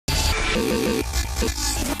All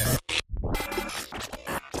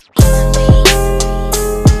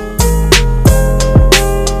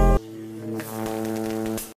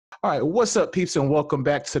right, what's up, peeps, and welcome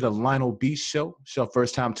back to the Lionel B Show. It's your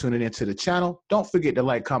first time tuning into the channel. Don't forget to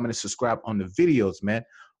like, comment, and subscribe on the videos, man.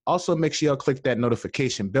 Also, make sure y'all click that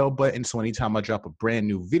notification bell button so anytime I drop a brand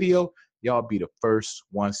new video, y'all be the first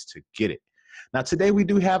ones to get it. Now, today we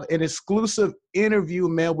do have an exclusive interview,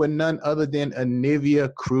 man, with none other than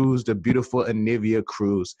Anivia Cruz, the beautiful Anivia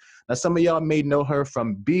Cruz. Now, some of y'all may know her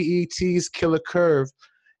from BET's Killer Curve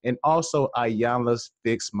and also IYanla's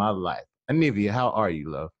Fix My Life. Anivia, how are you,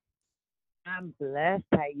 love? I'm blessed.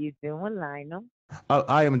 How you doing, Lionel?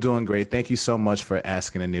 I am doing great. Thank you so much for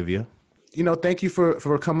asking, Anivia. Thank you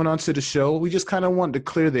for coming on to the show. We just kind of wanted to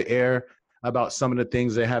clear the air about some of the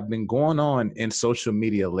things that have been going on in social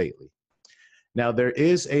media lately. Now, there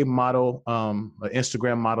is a model, an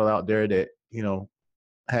Instagram model out there that,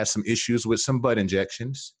 has some issues with some butt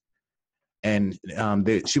injections. And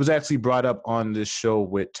she was actually brought up on this show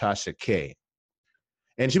with Tasha K.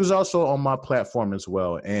 And she was also on my platform as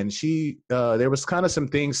well. And there was kind of some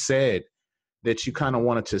things said that you kind of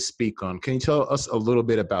wanted to speak on. Can you tell us a little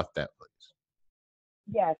bit about that,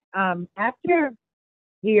 please? Yes. After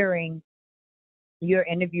hearing your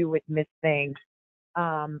interview with Miss Thing,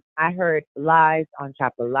 I heard lies on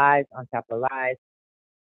top of lies on top of lies.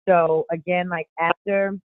 So again, like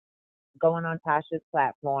after going on Tasha's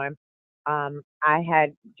platform, I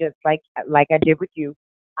had just like I did with you,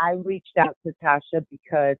 I reached out to Tasha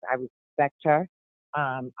because I respect her.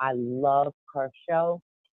 I love her show.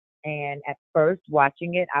 And at first,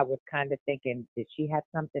 watching it, I was kind of thinking, did she have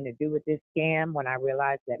something to do with this scam? When I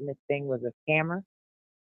realized that Miss Thing was a scammer.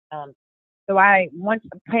 Um, so once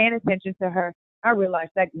paying attention to her, I realized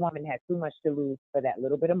that woman had too much to lose for that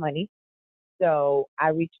little bit of money. So I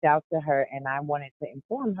reached out to her and I wanted to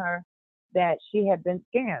inform her that she had been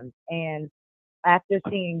scammed. And after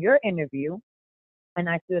seeing your interview, and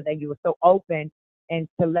I feel that you were so open and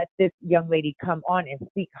to let this young lady come on and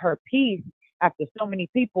speak her piece after so many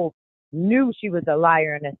people knew she was a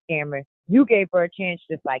liar and a scammer. You gave her a chance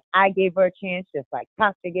just like I gave her a chance, just like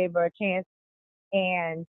Tasha gave her a chance.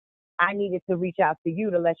 And I needed to reach out to you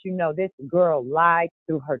to let you know this girl lied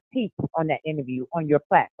through her teeth on that interview on your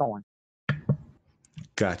platform.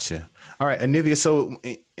 Gotcha. All right, Anivia, so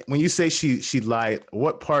when you say she lied,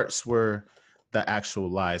 what parts were the actual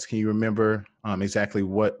lies? Can you remember exactly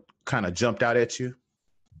what kind of jumped out at you?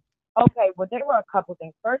 Okay, well, there were a couple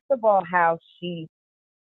things. First of all, how she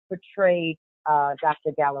portrayed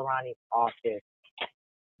Dr. Gallerani's office.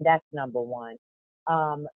 That's number one.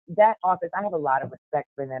 That office, I have a lot of respect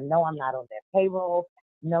for them. No, I'm not on their payroll.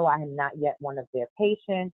 No, I am not yet one of their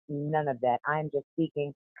patients. None of that. I'm just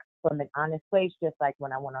speaking from an honest place, just like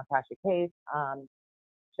when I went on Tasha K's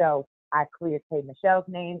show, I cleared K Michelle's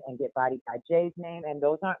name and get bodied by Jay's name, and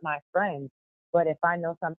those aren't my friends. But if I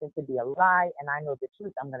know something to be a lie and I know the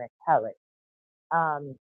truth, I'm going to tell it.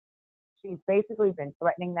 She's basically been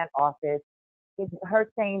threatening that office. It's her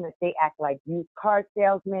saying that they act like used car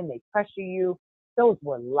salesmen, they pressure you. Those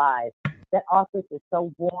were lies. That office is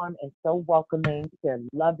so warm and so welcoming. They're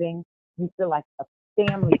loving. You feel like a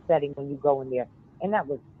family setting when you go in there. And that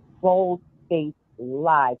was bold-faced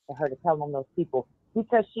lies for her to tell on those people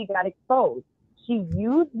because she got exposed. She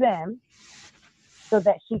used them so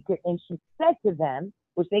that she could, and she said to them,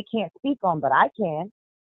 which they can't speak on, but I can,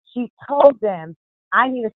 she told them, I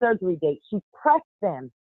need a surgery date. She pressed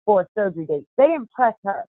them for a surgery date. They impressed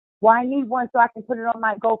her. Well, I need one so I can put it on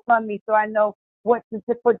my GoFundMe so I know what to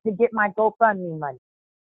put to get my GoFundMe money.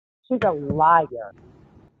 She's a liar.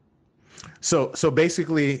 So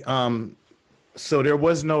basically, so there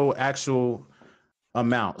was no actual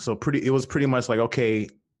amount. So it was pretty much like, okay,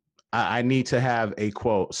 I need to have a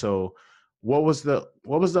quote. So what was the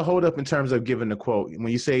holdup in terms of giving the quote?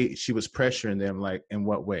 When you say she was pressuring them, like in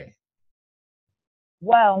what way?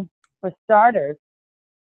 Well, for starters,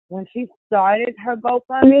 when she started her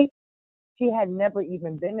GoFundMe, she had never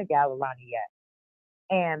even been to Gallerani yet.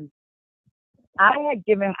 And I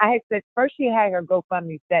had said, first she had her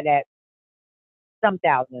GoFundMe set at some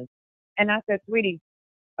thousands. And I said, sweetie,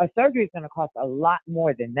 a surgery is going to cost a lot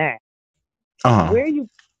more than that. Where are you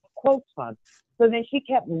quotes from? So then she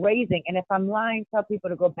kept raising, and if I'm lying, tell people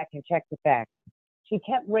to go back and check the facts. She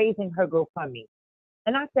kept raising her GoFundMe.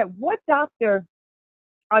 And I said, what doctor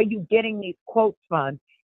are you getting these quotes from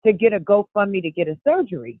to get a GoFundMe to get a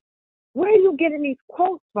surgery? Where are you getting these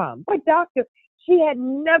quotes from? What doctor? She had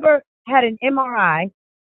never had an MRI.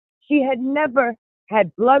 She had never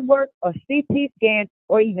had blood work or CT scan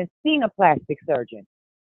or even seen a plastic surgeon.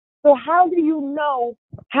 So how do you know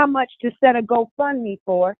how much to set a GoFundMe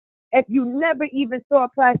for if you never even saw a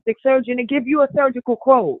plastic surgeon to give you a surgical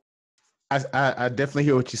quote? I definitely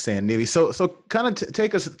hear what you're saying, Nivy. So kind of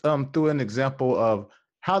take us through an example of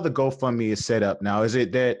how the GoFundMe is set up now. Is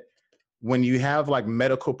it that when you have like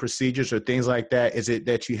medical procedures or things like that, is it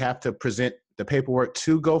that you have to present the paperwork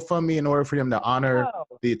to GoFundMe in order for them to honor No,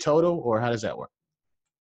 the total, or how does that work?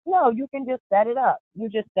 no, you can just set it up. You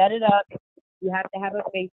just set it up. You have to have a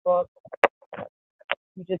Facebook.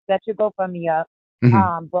 You just set your GoFundMe up.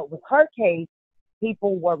 Mm-hmm. But with her case,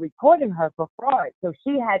 people were reporting her for fraud, so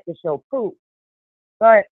she had to show proof.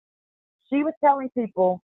 But she was telling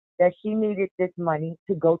people that she needed this money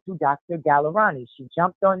to go to Dr. Gallerani. She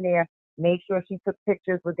jumped on there, made sure she took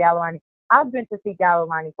pictures with Gallerani. I've been to see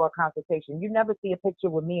Gallerani for a consultation. You never see a picture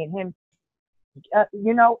with me and him.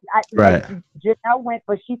 Right. Janelle went,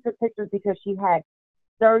 but she took pictures because she had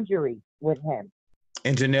surgery with him.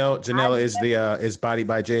 And I Janelle is the is Body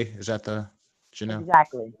by Jay. Is that the Janelle?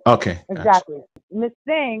 exactly, Okay, gotcha. exactly. Miss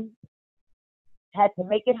Thing had to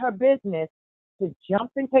make it her business to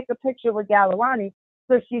jump and take a picture with Gallerani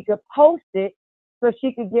so she could post it, so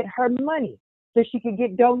she could get her money, so she could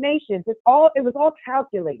get donations. It was all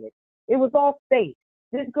calculated. It was all fake.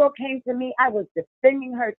 This girl came to me, I was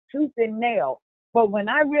defending her tooth and nail. But when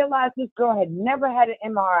I realized this girl had never had an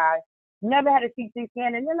MRI, never had a CT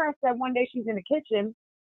scan, and then I said one day she's in the kitchen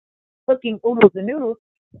cooking oodles and noodles,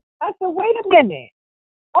 I said, wait a minute.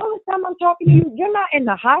 All the time I'm talking to you, you're not in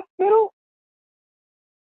the hospital?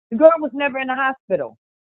 The girl was never in the hospital.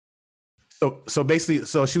 So basically,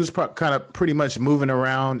 so she was kind of pretty much moving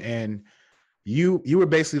around, and you were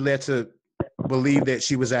basically led to believe that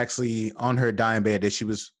she was actually on her dying bed, that she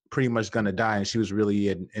was pretty much going to die, and she was really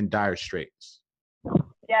in dire straits.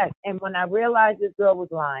 Yes, and when I realized this girl was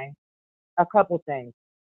lying, a couple things.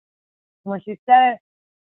 When she said,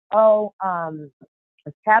 "Oh,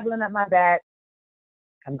 it's traveling up my back.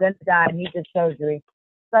 I'm gonna die. I need this surgery."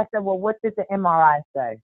 So I said, "Well, what did the MRI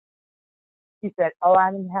say?" She said, "Oh,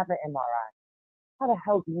 I didn't have an MRI." How the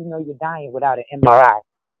hell do you know you're dying without an MRI?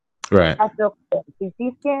 Right. I said,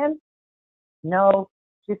 "CT scan?" No.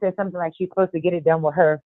 She said something like she's supposed to get it done with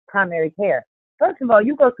her primary care. First of all,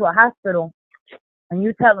 you go to a hospital and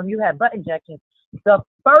you tell them you have butt injections. The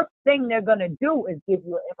first thing they're gonna do is give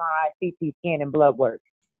you an MRI, CT scan, and blood work.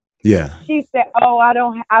 Yeah. She said, "Oh, I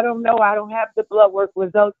don't know. I don't have the blood work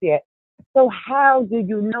results yet." So how do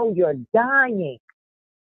you know you're dying?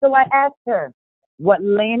 So I asked her, "What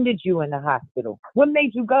landed you in the hospital? What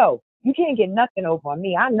made you go? You can't get nothing over on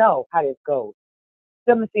me. I know how this goes."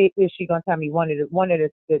 So let me see if she's gonna tell me one of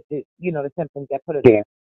the symptoms that put her there.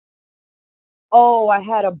 "Oh, I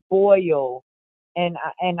had a boil and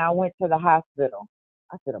I went to the hospital."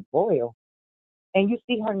 I said, "A boil?" And you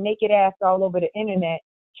see her naked ass all over the internet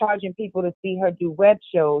charging people to see her do web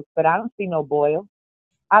shows, but I don't see no boil.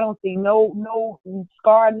 I don't see no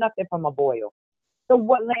scar, nothing from a boil. So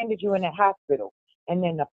what landed you in that hospital? And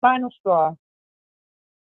then the final straw,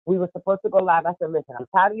 we were supposed to go live. I said, "Listen, I'm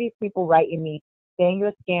tired of these people writing me, saying you're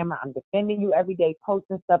a scammer. I'm defending you every day,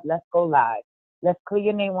 posting stuff. Let's go live. Let's clear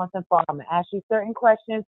your name once and for all. I'm going to ask you certain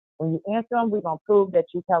questions. When you answer them, we're going to prove that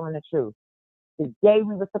you're telling the truth." The day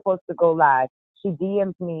we were supposed to go live, she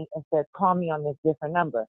DMs me and says, "Call me on this different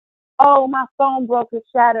number." "Oh, my phone broke. It's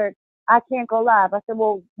shattered. I can't go live." I said,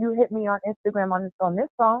 "Well, you hit me on Instagram on this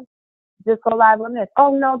phone. Just go live on this."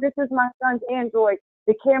 "Oh, no, this is my son's Android.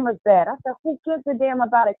 The camera's bad." I said, "Who gives a damn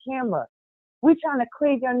about a camera? We trying to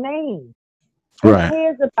clear your name. Who Right.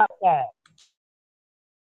 cares about that?"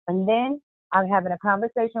 And then I'm having a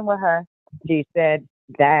conversation with her. She said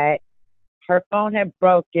that her phone had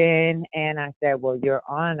broken, and I said, "Well, you're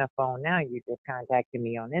on a phone now. You just contacted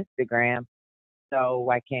me on Instagram. So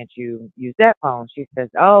why can't you use that phone?" She says,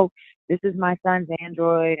 "Oh, this is my son's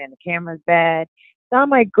Android and the camera's bad." So I'm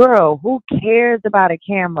like, "Girl, who cares about a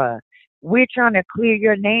camera? We're trying to clear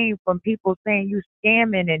your name from people saying you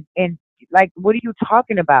scamming and like, what are you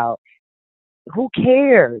talking about? Who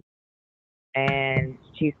cares?" And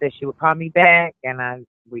she said she would call me back, and I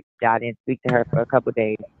didn't speak to her for a couple of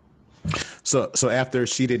days. So after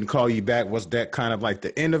she didn't call you back, was that kind of like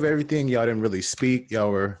the end of everything? Y'all didn't really speak.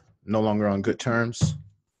 Y'all were no longer on good terms.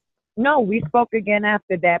 No, we spoke again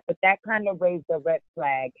after that, but that kind of raised a red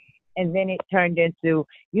flag. And then it turned into,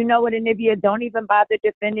 "You know what, Anivia, don't even bother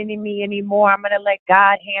defending me anymore. I'm going to let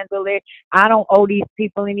God handle it. I don't owe these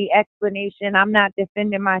people any explanation. I'm not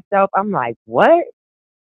defending myself." I'm like, what?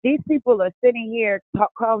 These people are sitting here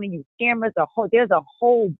calling you scammers. There's a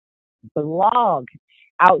whole blog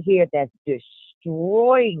out here that's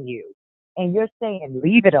destroying you. And you're saying,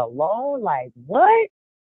 leave it alone? Like, what?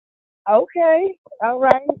 Okay, all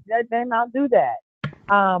right, then I'll do that.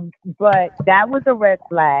 But that was a red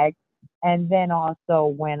flag. And then also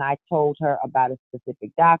when I told her about a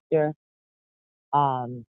specific doctor,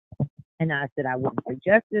 um, and I said I wouldn't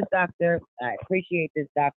suggest this doctor. I appreciate this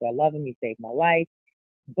doctor. I love him. He saved my life.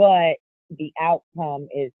 But the outcome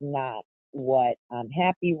is not what I'm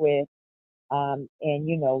happy with. And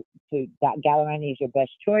to Gallerani is your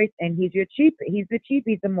best choice, and he's your cheap. He's the cheap.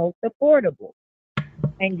 He's the most affordable,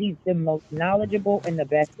 and he's the most knowledgeable and the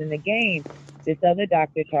best in the game. This other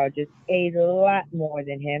doctor charges a lot more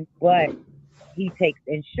than him, but he takes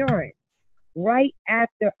insurance. Right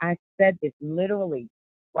after I said this, literally,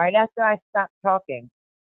 right after I stopped talking,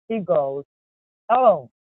 she goes, "Oh,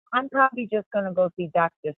 I'm probably just gonna go see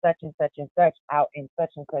Doctor such and such out in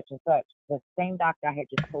such and such and such." The same doctor I had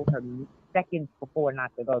just told her seconds before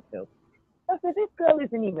not to go to. I said, "This girl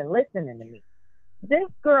isn't even listening to me. This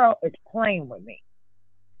girl is playing with me."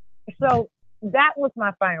 So that was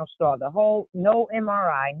my final straw. The whole no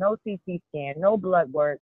MRI, no CT scan, no blood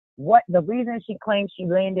work. What the reason she claims she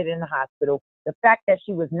landed in the hospital, the fact that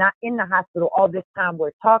she was not in the hospital all this time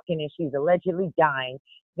we're talking and she's allegedly dying.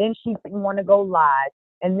 Then she didn't want to go live.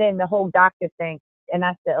 And then the whole doctor thing. And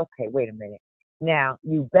I said, okay, wait a minute. Now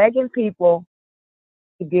you begging people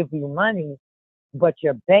to give you money, but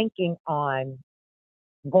you're banking on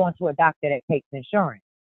going to a doctor that takes insurance.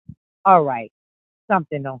 All right.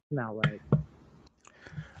 Something don't smell right.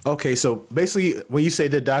 Okay, so basically, when you say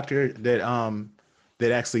the doctor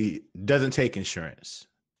that actually doesn't take insurance.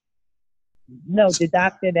 No, the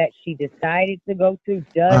doctor that she decided to go to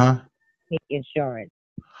does Uh-huh. take insurance,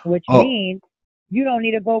 which Oh, means you don't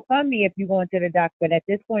need a GoFundMe if you're going to the doctor. But at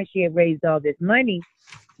this point, she had raised all this money.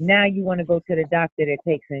 Now you want to go to the doctor that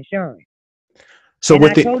takes insurance. so And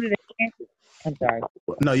with I the told her the I'm sorry.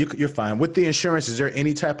 no, you're fine. With the insurance, is there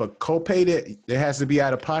any type of copay that has to be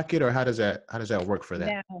out of pocket, or how does that work for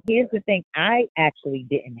that? Now, here's the thing. I actually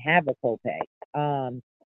didn't have a copay. Um,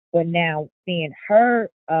 but now seeing her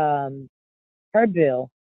bill,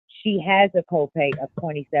 she has a copay of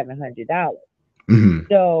 $2,700. Hmm.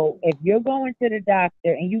 So if you're going to the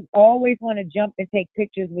doctor and you always want to jump and take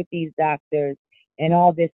pictures with these doctors and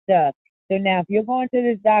all this stuff. So now if you're going to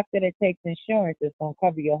this doctor that takes insurance, it's going to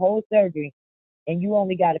cover your whole surgery and you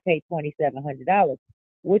only got to pay $2,700,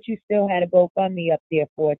 which you still had to GoFundMe up there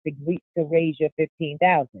for to raise your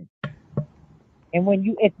 15,000. And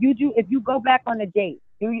if you go back on the date,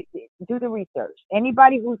 do the research.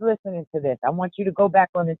 Anybody who's listening to this, I want you to go back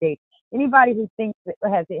on the date. Anybody who thinks that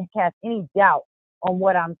has any doubt on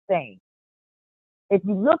what I'm saying, if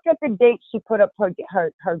you look at the date she put up her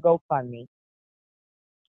GoFundMe,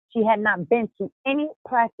 she had not been to any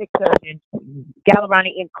plastic surgeon,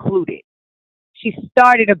 Gallerani included. She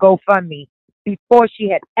started a GoFundMe before she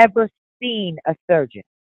had ever seen a surgeon.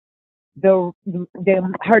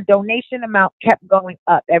 Her donation amount kept going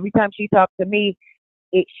up. Every time she talked to me,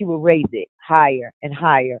 she would raise it higher and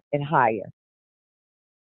higher and higher.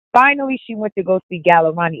 Finally, she went to go see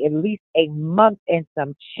Gallerani at least a month and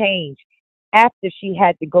some change after she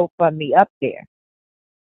had the GoFundMe up there.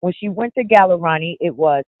 When she went to Gallerani, it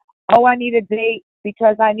was, oh, I need a date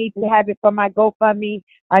because I need to have it for my GoFundMe.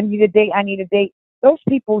 I need a date. I need a date. Those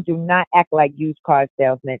people do not act like used car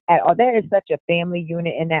salesmen at all. There is such a family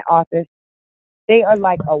unit in that office. They are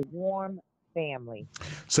like a warm family.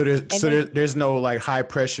 So there's And so there's no like high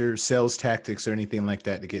pressure sales tactics or anything like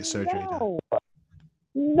that to get surgery done. no,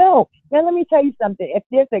 no. Now let me tell you something. If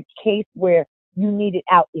there's a case where you need it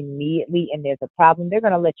out immediately and there's a problem, they're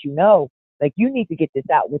gonna let you know. Like you need to get this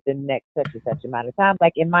out within the next such and such amount of time.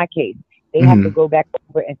 Like in my case, they have to Hmm. go back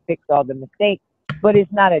over and fix all the mistakes. But it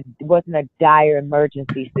wasn't a dire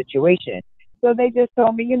emergency situation. So they just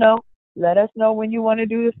told me, let us know when you want to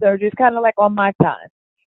do the surgery. It's kind of like on my time.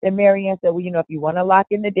 And Marianne said, well, if you want to lock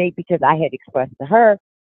in the date, because I had expressed to her,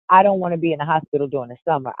 I don't want to be in the hospital during the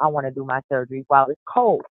summer. I want to do my surgery while it's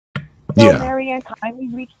cold. So Yeah. Marianne kindly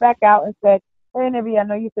reached back out and said, hey, Anivia, I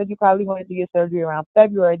know you said you probably want to do your surgery around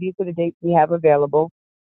February. These are the dates we have available.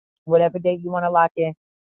 Whatever date you want to lock in,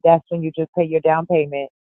 that's when you just pay your down payment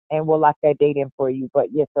and we'll lock that date in for you. But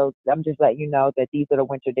yeah, so I'm just letting you know that these are the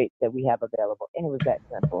winter dates that we have available. And it was that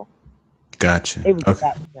simple. Gotcha. It was Okay.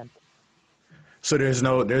 that simple. So there's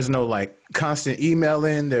no like constant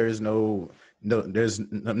emailing. There's none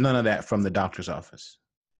of that from the doctor's office.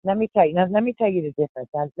 Let me tell you. Now, let me tell you the difference.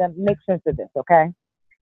 Now, that makes sense of this, okay?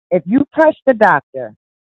 If you press the doctor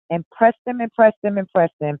and press them and press them and press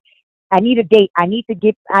them, I need a date. I need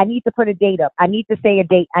to put a date up. I need to say a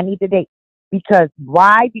date. I need the date. Because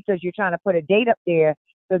why? Because you're trying to put a date up there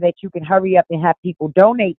so that you can hurry up and have people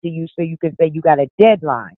donate to you so you can say you got a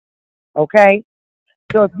deadline. Okay?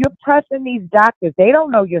 So if you're pressing these doctors, they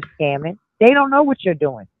don't know you're scamming. They don't know what you're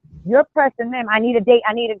doing. You're pressing them. I need a date.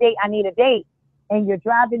 I need a date. I need a date. And you're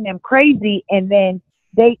driving them crazy. And then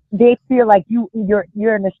they feel like you're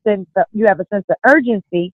in a sense of, you have a sense of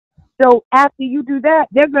urgency. So after you do that,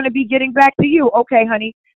 they're going to be getting back to you. Okay,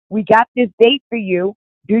 honey, we got this date for you.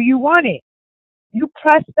 Do you want it? You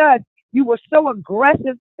pressed us. You were so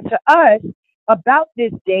aggressive to us about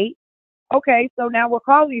this date. Okay, so now we're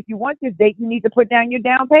calling. If you want this date, you need to put down your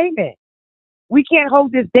down payment. We can't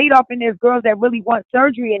hold this date off, and there's girls that really want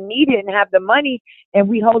surgery and need it and have the money, and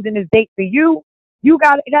we holding this date for you. You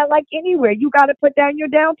got that like anywhere. You got to put down your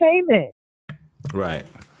down payment. Right.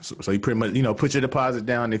 So you pretty much, put your deposit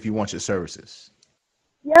down if you want your services.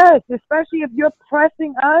 Yes, especially if you're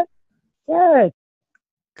pressing us. Yes.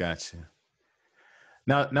 Gotcha.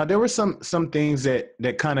 Now there were some things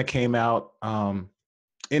that kind of came out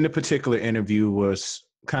in the particular interview was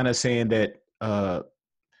kind of saying that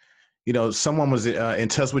someone was in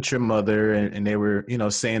touch with your mother and they were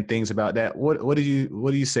saying things about that. What do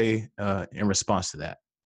you say in response to that?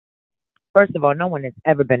 First of all, no one has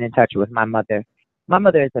ever been in touch with my mother. My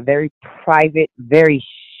mother is a very private, very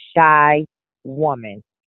shy woman.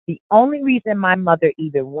 The only reason my mother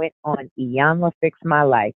even went on IYanla Fix My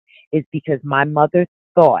Life is because my mother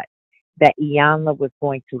thought that IYanla was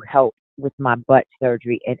going to help with my butt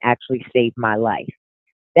surgery and actually save my life.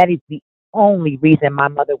 That is the only reason my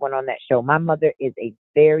mother went on that show. My mother is a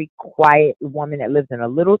very quiet woman that lives in a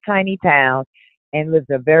little tiny town and lives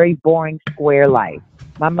a very boring square life.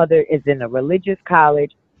 My mother is in a religious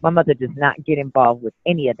college. My mother does not get involved with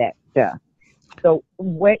any of that stuff. So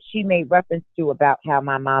what she made reference to about how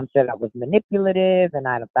my mom said I was manipulative and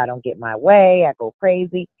if I don't get my way, I go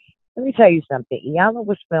crazy. Let me tell you something. Iyanla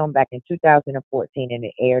was filmed back in 2014 and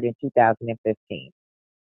it aired in 2015.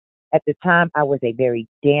 At the time, I was a very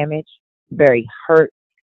damaged, very hurt,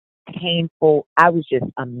 painful. I was just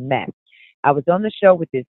a mess. I was on the show with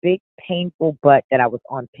this big, painful butt that I was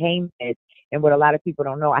on pain meds. And what a lot of people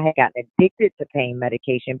don't know, I had gotten addicted to pain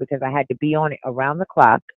medication because I had to be on it around the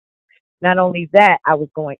clock. Not only that, I was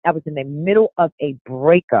in the middle of a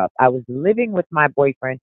breakup. I was living with my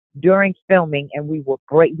boyfriend during filming and we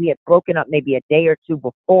had broken up maybe a day or two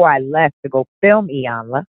before I left to go film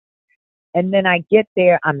Iyanla. And then I get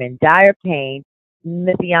there, I'm in dire pain.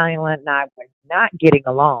 Missy Island and I were not getting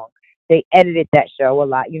along. They edited that show a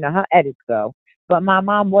lot. You know how edits go. But my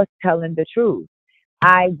mom was telling the truth.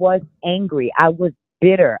 I was angry. I was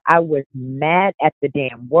bitter. I was mad at the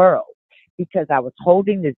damn world because I was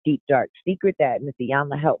holding this deep, dark secret that Miss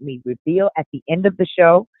Iyanla helped me reveal at the end of the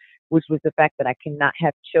show, which was the fact that I cannot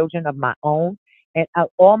have children of my own. And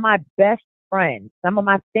all my best friends, some of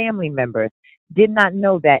my family members, did not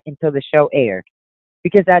know that until the show aired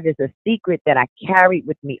because that is a secret that I carried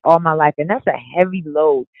with me all my life. And that's a heavy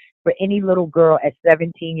load for any little girl at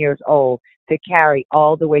 17 years old to carry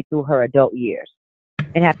all the way through her adult years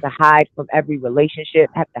and have to hide from every relationship,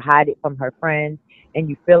 have to hide it from her friends, and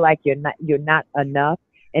you feel like you're not enough.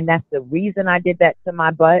 And that's the reason I did that to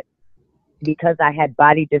my butt because I had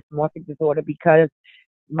body dysmorphic disorder because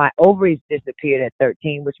my ovaries disappeared at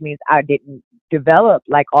 13, which means I didn't develop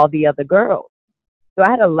like all the other girls. So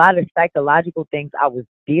I had a lot of psychological things I was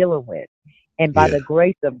dealing with. And by Yeah. the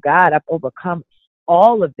grace of God, I've overcome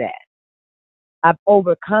all of that. I've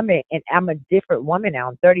overcome it and I'm a different woman now.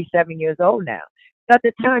 I'm 37 years old now. So at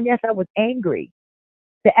the time, yes, I was angry.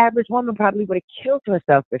 The average woman probably would have killed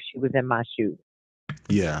herself if she was in my shoes.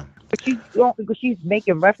 Yeah. But she's because she's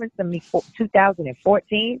making reference to me for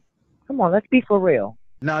 2014. Come on, let's be for real.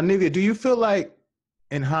 Now, Nivea, do you feel like,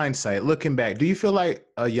 in hindsight, looking back, do you feel like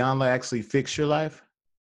Yanla actually fixed your life?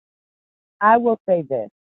 I will say this.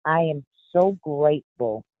 I am so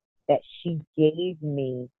grateful that she gave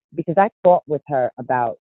me, because I fought with her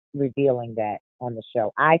about revealing that on the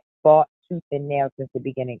show. I fought tooth and nail since the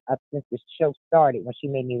beginning, up since the show started when she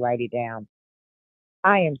made me write it down.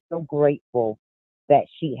 I am so grateful that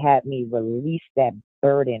she had me release that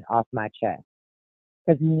burden off my chest.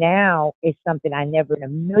 Because now it's something I never in a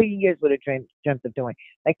million years would have dreamt of doing.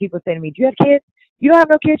 Like people say to me, "Do you have kids? You don't have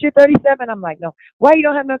no kids. You're 37." I'm like, "No. Why you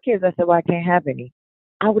don't have no kids?" I said, "Well, I can't have any."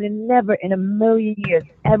 I would have never in a million years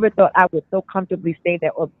ever thought I would so comfortably say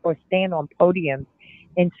that or stand on podiums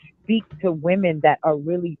and speak to women that are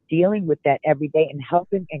really dealing with that every day and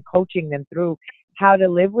helping and coaching them through how to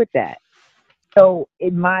live with that. So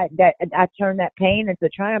in my that I turned that pain into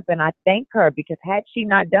triumph, and I thank her because had she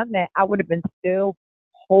not done that, I would have been still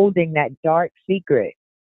holding that dark secret.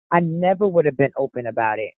 I never would have been open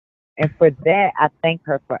about it, and for that, I thank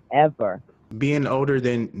her forever. Being older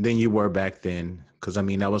than you were back then, because I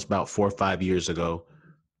mean that was about 4 or 5 years ago.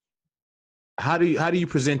 how do you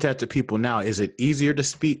present that to people now? Is it easier to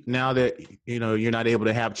speak now that you're not able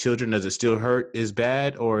to have children? Does it still hurt as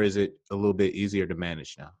bad, or is it a little bit easier to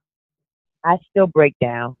manage now? I still break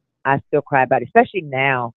down. I still cry about it, especially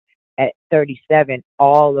now at 37.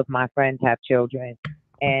 All of my friends have children.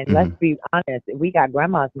 And let's Hmm. be honest, we got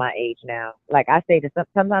grandmas my age now. Like I say to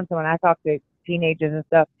sometimes when I talk to teenagers and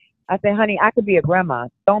stuff, I say, honey, I could be a grandma.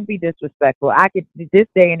 Don't be disrespectful. I could, this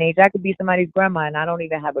day and age, I could be somebody's grandma and I don't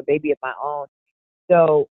even have a baby of my own.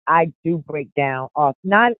 So I do break down off,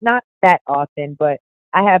 not that often, but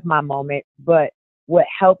I have my moments. But what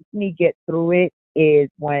helps me get through it is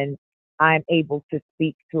when I'm able to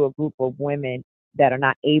speak to a group of women that are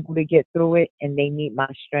not able to get through it and they need my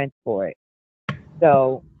strength for it.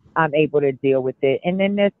 So I'm able to deal with it. And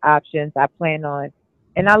then there's options I plan on.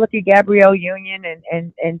 And I look at Gabrielle Union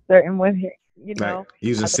and certain women, Like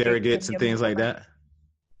using I look at surrogates and Kenya things like Moore. that.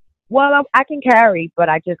 Well, I can carry, but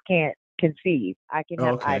I just can't conceive. I can Oh,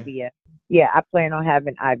 have okay. IVF. Yeah, I plan on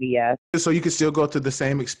having IVF. So you can still go through the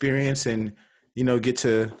same experience and get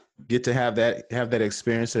to have that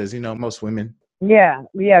experience as most women. Yeah,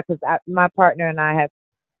 yeah, because my partner and I have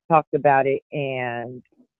talked about it, and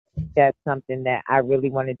that's something that I really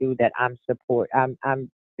want to do. That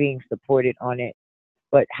I'm being supported on it.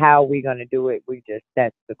 But how we gonna do it?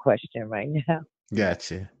 That's the question right now.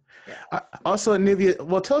 Gotcha. Yeah. Also, Anivia,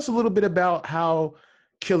 well, tell us a little bit about how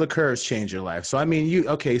Killer Curves changed your life. So, I mean,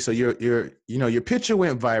 okay? So your picture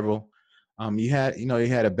went viral. You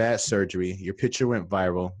had a bad surgery. Your picture went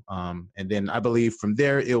viral. And then I believe from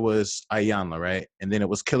there it was IYanla, right? And then it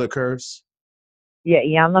was Killer Curves. Yeah,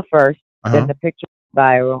 IYanla first, Uh then huh. the picture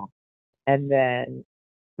viral, and then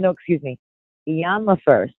no, excuse me, IYanla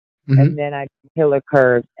first, Hmm. and then I Killer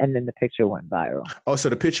Curves, and then the picture went viral. Oh, so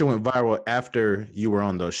the picture went viral after you were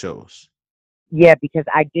on those shows. Yeah, because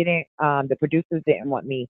I didn't. The producers didn't want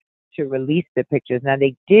me to release the pictures. Now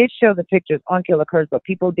they did show the pictures on Killer Curves, but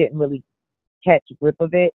people didn't really catch grip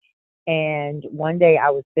of it. And one day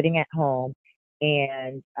I was sitting at home,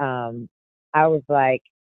 and I was like,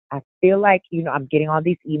 I feel like I'm getting all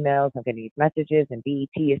these emails, I'm getting these messages, and BET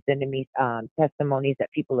is sending me testimonies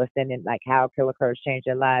that people are sending, like how Killer Curves changed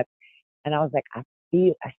their lives. And I was like, I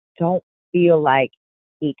don't feel like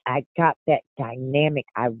I got that dynamic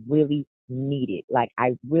I really needed. Like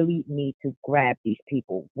I really need to grab these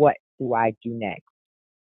people. What do I do next?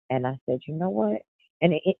 And I said, you know what?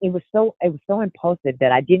 And it was so impulsive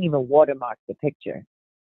that I didn't even watermark the picture.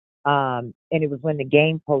 And it was when the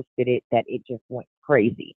game posted it that it just went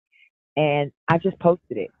crazy. And I just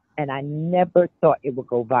posted it, and I never thought it would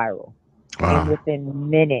go viral. And Wow. within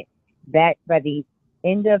minutes, that by the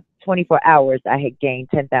end of 24 hours, I had gained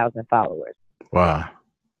 10,000 followers Wow.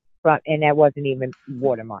 and that wasn't even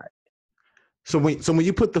watermarked. So when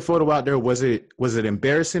you put the photo out there, was it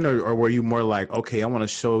embarrassing, or were you more like, okay, I want to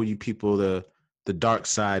show you people the dark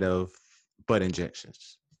side of butt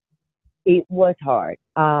injections? It was hard.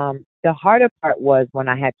 The harder part was when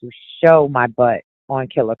I had to show my butt on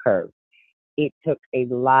Killer Curve. It took a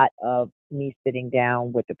lot of me sitting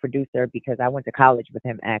down with the producer because I went to college with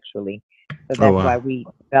him actually. So Oh that's why wow. we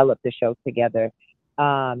developed the show together.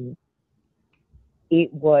 Um,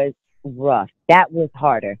 it was rough. That was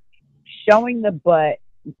harder. Showing the butt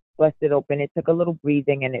busted open, it took a little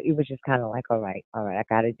breathing and it was just kind of like, all right, I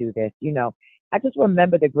got to do this. I just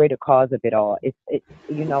remember the greater cause of it all. It's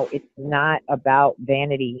not about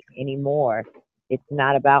vanity anymore. It's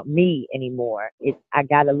not about me anymore. I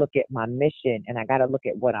got to look at my mission and I got to look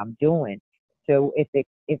at what I'm doing. So if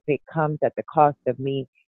it comes at the cost of me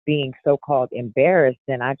being so-called embarrassed,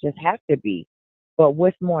 then I just have to be. But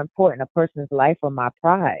what's more important, a person's life or my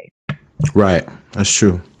pride? Right. That's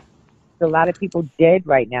true. A lot of people dead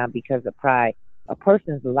right now because of pride. A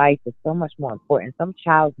person's life is so much more important. Some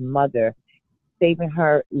child's mother saving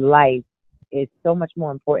her life is so much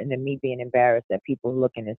more important than me being embarrassed that people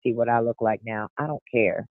looking to see what I look like now. I don't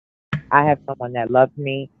care. I have someone that loves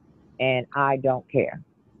me and I don't care.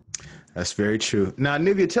 That's very true. Now,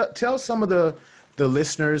 Nivea, tell some of the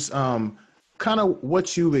listeners kind of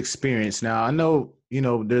what you've experienced. Now, I know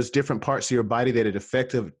there's different parts of your body that it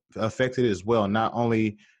affected as well. Not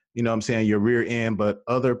only what I'm saying your rear end, but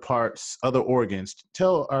other parts, other organs.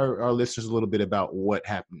 Tell our listeners a little bit about what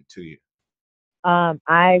happened to you.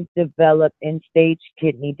 I've developed end stage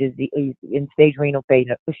kidney disease, end stage renal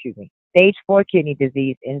failure, excuse me, stage 4 kidney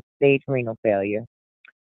disease, end stage renal failure.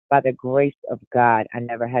 By the grace of God, I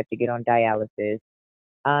never had to get on dialysis.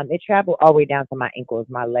 It traveled all the way down to my ankles.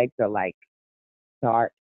 My legs are like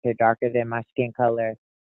dark. They're darker than my skin color.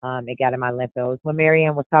 It got in my lymph nodes. When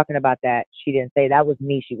Marianne was talking about that, she didn't say that was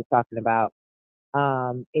me she was talking about.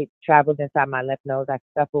 It traveled inside my lymph nodes. I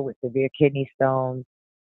suffer with severe kidney stones.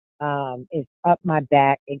 It's up my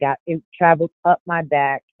back. It traveled up my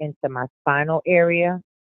back into my spinal area.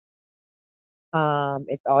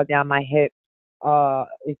 It's all down my hips.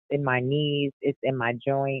 It's in my knees. It's in my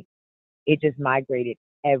joints. It just migrated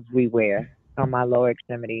everywhere on my lower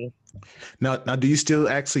extremities. Now, do you still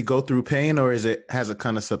actually go through pain, or has it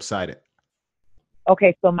kind of subsided?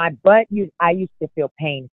 Okay, so my butt, I used to feel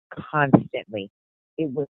pain constantly.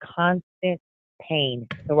 It was constant pain,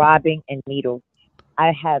 throbbing, and needles.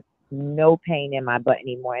 I have no pain in my butt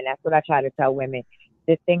anymore. And that's what I try to tell women.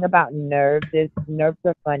 The thing about nerves is nerves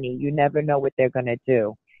are funny. You never know what they're going to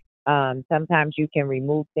do. Sometimes you can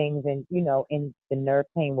remove things and the nerve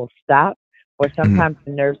pain will stop. Or Mhm. sometimes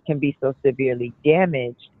the nerves can be so severely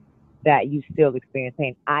damaged that you still experience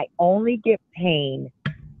pain. I only get pain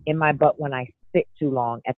in my butt when I sit too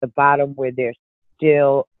long at the bottom where there's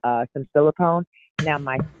still some silicone. Now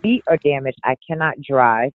my feet are damaged. I cannot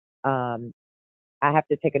drive. Um, I have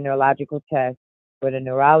to take a neurological test with a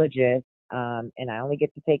neurologist, and I only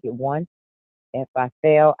get to take it once. If I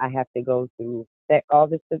fail, I have to go through all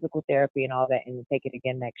this physical therapy and all that, and take it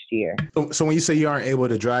again next year. So when you say you aren't able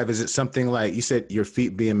to drive, is it something like you said your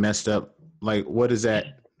feet being messed up? Like what does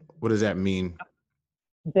that mean?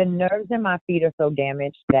 The nerves in my feet are so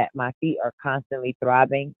damaged that my feet are constantly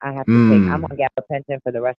throbbing. I'm Mm. on gabapentin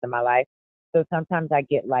for the rest of my life. So sometimes I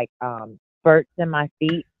get like spurts in my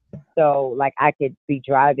feet. So like I could be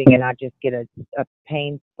driving and I just get a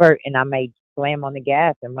pain spurt and I may slam on the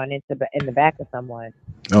gas and run in the back of someone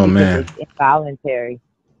Oh because man. it's involuntary.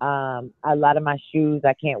 A lot of my shoes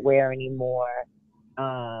I can't wear anymore.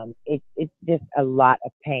 It's just a lot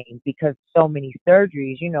of pain because so many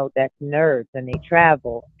surgeries, that's nerves and they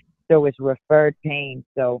travel. So it's referred pain.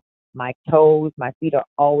 So my toes, my feet are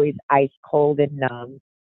always ice cold and numb.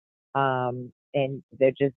 And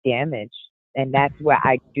they're just damaged. And that's where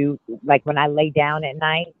I do, like when I lay down at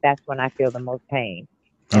night, that's when I feel the most pain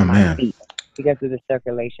Oh in my man. feet because of the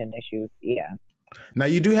circulation issues. Yeah. Now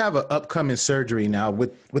you do have an upcoming surgery now.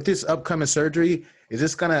 With this upcoming surgery, is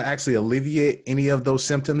this gonna actually alleviate any of those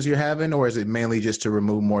symptoms you're having, or is it mainly just to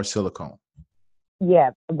remove more silicone?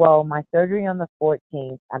 Yeah, well, my surgery on the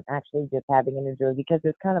 14th, I'm actually just having it in Jersey because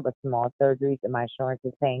it's kind of a small surgery, so my insurance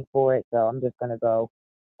is paying for it. So I'm just going to go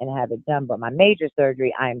and have it done. But my major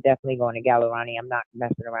surgery, I am definitely going to Gallerani. I'm not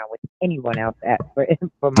messing around with anyone else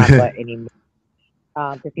for my butt anymore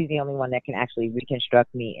because he's the only one that can actually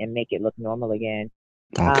reconstruct me and make it look normal again.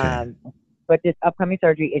 Okay. Um, but this upcoming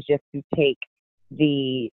surgery is just to take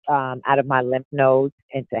the out of my lymph nodes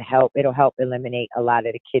and it'll help eliminate a lot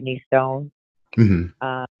of the kidney stones. Hmm.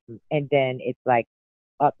 Um, and then it's like,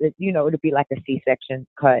 it'll be like a C-section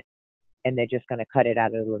cut, and they're just going to cut it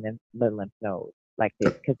out of the lymph nodes like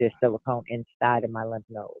this because there's silicone inside of my lymph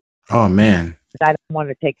nodes. Oh man. 'Cause I don't want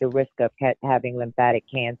to take the risk of having lymphatic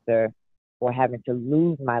cancer or having to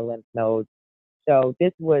lose my lymph nodes. So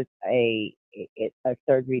this was a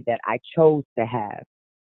surgery that I chose to have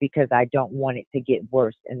because I don't want it to get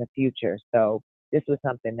worse in the future. So this was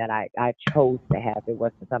something that I chose to have. It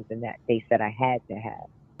wasn't something that they said I had to have.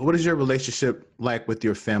 What is your relationship like with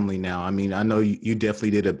your family now? I mean, I know you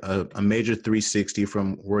definitely did a major 360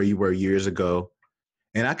 from where you were years ago.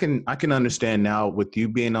 And I can understand now with you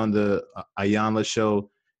being on the IYanla show.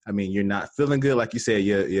 I mean, you're not feeling good, like you said.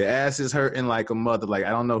 Your ass is hurting like a mother. Like I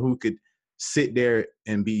don't know who could sit there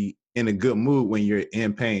and be in a good mood when you're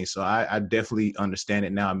in pain. So I definitely understand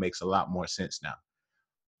it now. It makes a lot more sense now.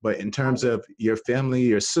 But in terms of your family,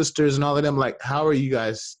 your sisters, and all of them, like how are you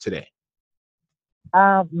guys today?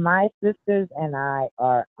 My sisters and I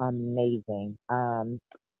are amazing.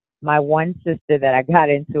 My one sister that I got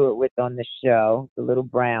into it with on the show, the little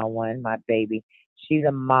brown one, my baby, she's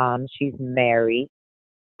a mom. She's married.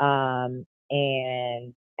 And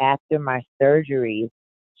after my surgery,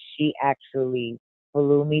 she actually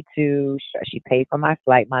she paid for my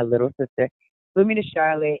flight, my little sister, flew me to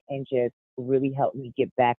Charlotte and just really helped me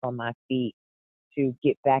get back on my feet to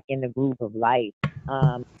get back in the groove of life.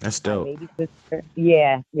 That's My dope. baby sister,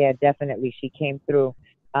 yeah, yeah, definitely, she came through.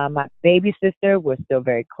 My baby sister, we're still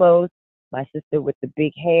very close. My sister with the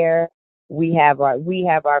big hair, we have our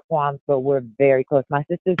qualms, but we're very close. My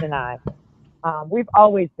sisters and I, we've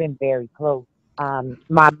always been very close.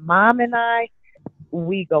 My mom and I,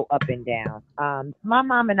 we go up and down. My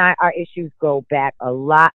mom and I, our issues go back a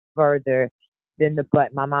lot further than the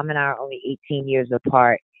butt. My mom and I are only 18 years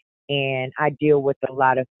apart, and I deal with a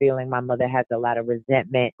lot of feeling. My mother has a lot of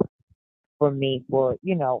resentment for me for,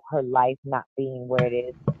 her life not being where it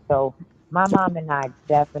is. So my mom and I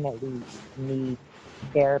definitely need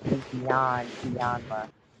therapy beyond IYanla.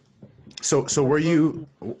 So But were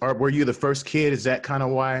you the first kid? Is that kind of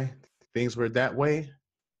why things were that way?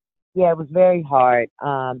 yeah, it was very hard.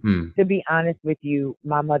 Hmm. To be honest with you,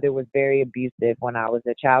 my mother was very abusive when I was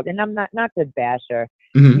a child, and I'm not to bash her.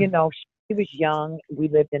 You Hmm. know, she was young. We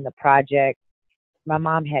lived in the project. My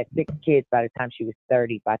mom had 6 kids by the time she was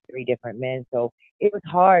 30 by 3 different men. So it was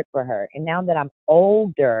hard for her. And now that I'm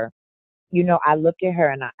older, I look at her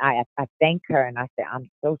and I thank her and I say, I'm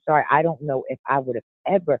so sorry. I don't know if I would have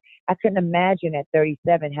ever, I couldn't imagine at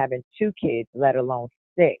 37 having 2 kids, let alone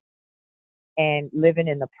 6, and living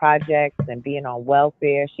in the projects and being on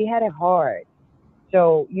welfare. She had it hard.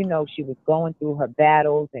 So, she was going through her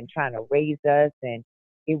battles and trying to raise us, and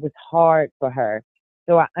it was hard for her.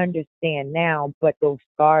 So I understand now, but those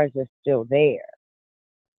scars are still there.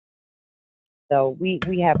 So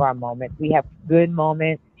we have our moments. We have good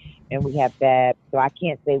moments and we have bad. So I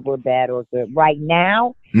can't say we're bad or good. Right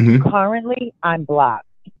now, Hmm. currently, I'm blocked.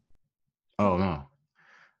 Oh no.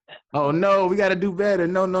 Oh no, we got to do better.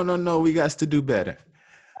 No, no, no, no. We got to do better.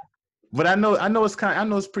 But I know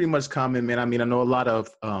it's pretty much common, man. I mean, I know a lot of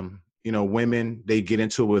women, they get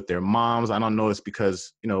into it with their moms. I don't know it's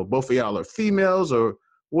because, both of y'all are females or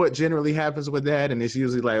what generally happens with that. And it's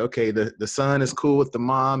usually like, okay, the son is cool with the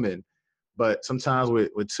mom, but sometimes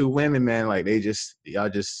with two women, man, like y'all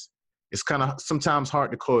just it's kind of sometimes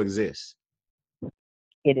hard to coexist.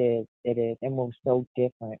 It is. And we're so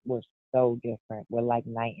different. We're so different. We're like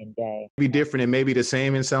night and day. Be different and maybe the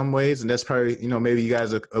same in some ways, and that's probably maybe you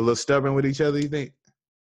guys are a little stubborn with each other. You think?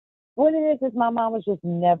 What it is my mom was just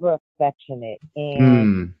never affectionate. And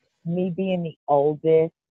Mm. me being the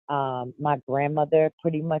oldest, my grandmother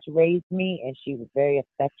pretty much raised me, and she was very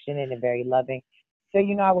affectionate and very loving. So,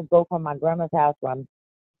 I would go from my grandma's house where I'm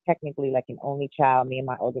technically like an only child, me and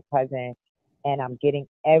my older cousin, and I'm getting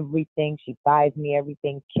everything. She buys me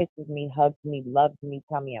everything, kisses me, hugs me, loves me,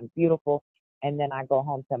 tell me I'm beautiful. And then I go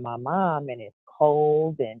home to my mom and it's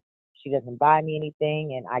cold and she doesn't buy me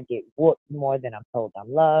anything and I get whooped more than I'm told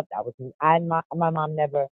I'm loved. My mom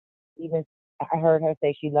never even, I heard her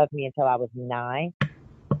say she loved me until I was 9.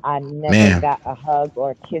 I never Man. got a hug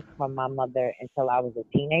or a kiss from my mother until I was a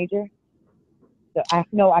teenager. So I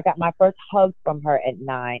know I got my first hug from her at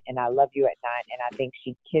 9, and I love you at 9. And I think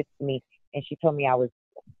she kissed me, and she told me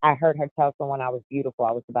I heard her tell someone I was beautiful.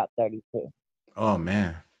 I was about 32. Oh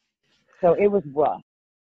man. So it was rough,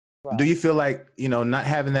 Do rough. you feel like, not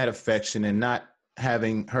having that affection and not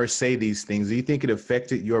having her say these things, do you think it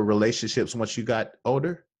affected your relationships once you got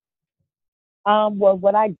older? Well,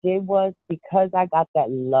 what I did was because I got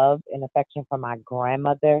that love and affection from my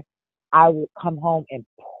grandmother, I would come home and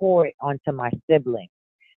pour it onto my siblings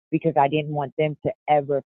because I didn't want them to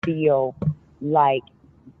ever feel like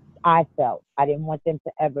I felt. I didn't want them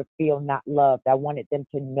to ever feel not loved. I wanted them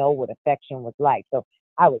to know what affection was like. So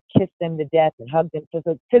I would kiss them to death and hug them. So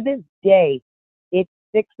to this day, it's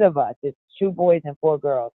 6 of us. It's 2 boys and 4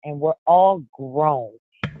 girls, and we're all grown.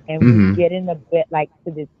 And we Mm-hmm. get in the bed, like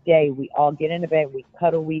to this day, we all get in the bed, we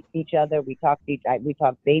cuddle with each other, we talk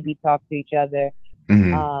baby talk to each other.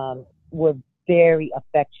 Mm-hmm. We're very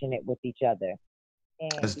affectionate with each other,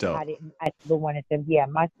 and That's dope. I never wanted them. Yeah,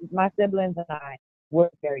 my siblings and I were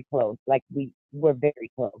very close. Like we were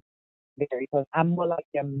very close, very close. I'm more like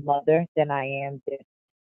their mother than I am this.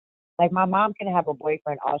 Like my mom can have a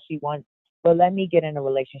boyfriend all she wants, but let me get in a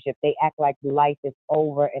relationship. They act like life is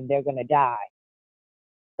over and they're gonna die.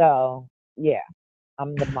 So yeah,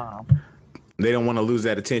 I'm the mom. They don't want to lose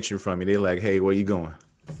that attention from you. They're like, hey, where you going?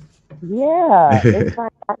 Yeah, it's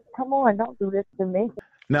like come on, don't do this to me.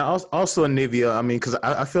 Now, also, Anivia, I mean, because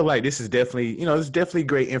I feel like this is definitely, it's definitely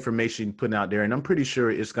great information putting out there, and I'm pretty sure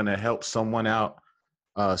it's going to help someone out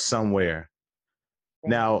somewhere.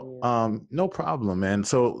 Thank Now, you. no problem, man.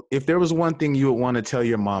 So, if there was one thing you would want to tell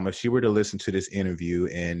your mom if she were to listen to this interview,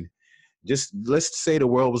 and just let's say the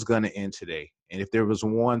world was going to end today, and if there was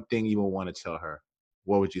one thing you would want to tell her,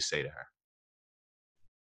 what would you say to her?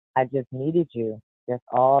 I just needed you. That's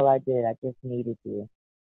all I did. I just needed you.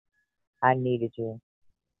 I needed you.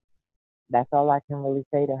 That's all I can really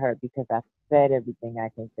say to her because I said everything I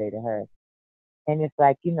can say to her. And it's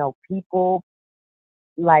like, people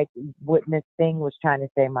like what Miss Thing was trying to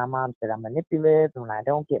say. My mom said I'm manipulative when I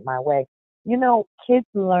don't get my way. Kids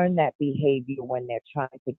learn that behavior when they're trying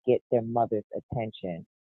to get their mother's attention.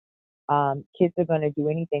 Kids are going to do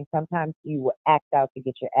anything. Sometimes you will act out to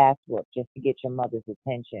get your ass whooped just to get your mother's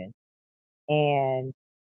attention. And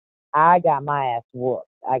I got my ass whooped.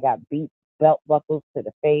 I got beat belt buckles to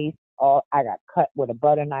the face. I got cut with a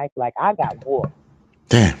butter knife. Like I got whooped.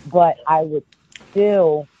 Damn. But I would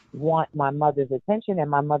still want my mother's attention. And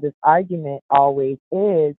my mother's argument always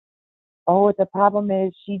is, oh, the problem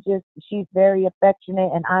is she's very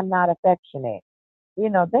affectionate and I'm not affectionate.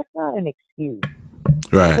 That's not an excuse.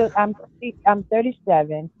 Right. So I'm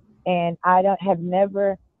 37 and I don't have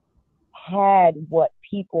never had what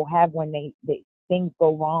people have when they things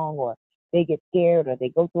go wrong or they get scared or they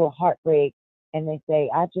go through a heartbreak and they say,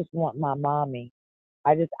 I just want my mommy.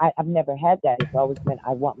 I've never had that. It's always been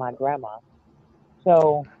I want my grandma.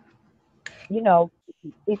 So, you know,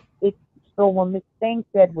 it so when Miss Thing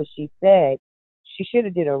said what she said, she should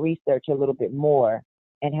have did her research a little bit more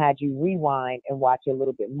and had you rewind and watch a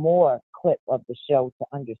little bit more clip of the show to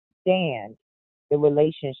understand the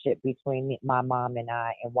relationship between my mom and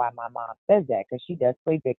I and why my mom says that because she does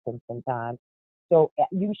play victim sometimes. So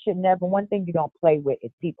you should never. One thing you don't play with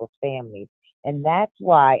is people's families, and that's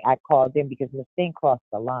why I called in because Miss Thing crossed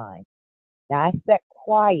the line. Now I sat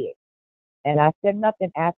quiet and I said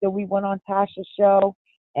nothing after we went on Tasha's show.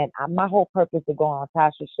 And my whole purpose of going on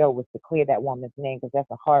Tasha's show was to clear that woman's name because that's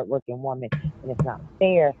a hardworking woman, and it's not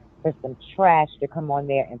fair for some trash to come on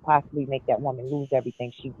there and possibly make that woman lose everything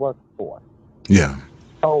she worked for. Yeah.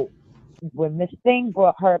 So when Miss Thing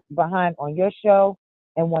brought her behind on your show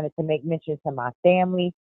and wanted to make mention to my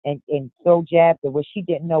family and throw jabs at what she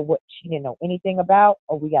didn't know anything about,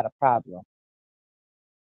 oh, we got a problem.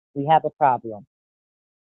 We have a problem.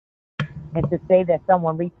 And to say that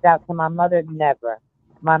someone reached out to my mother, never.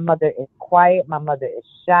 My mother is quiet. My mother is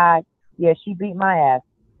shy. Yeah, she beat my ass,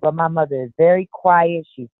 but my mother is very quiet.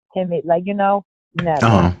 She's timid. Like, never. Uh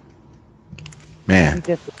huh. Man. She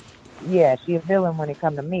just, yeah, she's a villain when it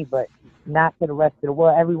comes to me, but not to the rest of the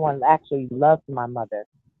world. Everyone actually loves my mother.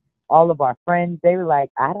 All of our friends, they were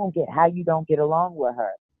like, I don't get how you don't get along with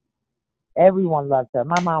her. Everyone loves her.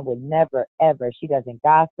 My mom would never, ever. She doesn't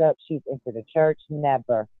gossip. She's into the church.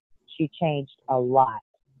 Never. She changed a lot.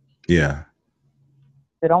 Yeah.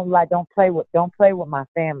 So don't play with my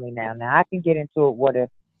family now. Now I can get into it with her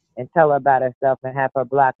and tell her about herself and have her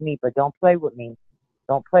block me, but don't play with me.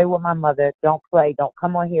 Don't play with my mother. Don't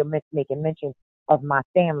come on here making mention of my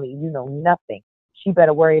family. You know nothing. She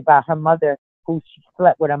better worry about her mother who she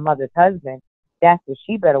slept with her mother's husband. That's what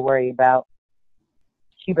she better worry about.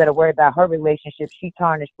 She better worry about her relationship she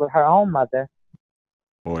tarnished with her own mother.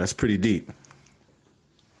 Oh, that's pretty deep.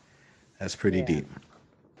 That's pretty Yeah. deep.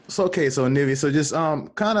 So okay, so Nivea, so just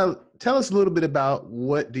kind of tell us a little bit about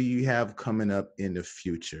what do you have coming up in the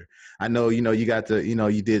future. I know you got the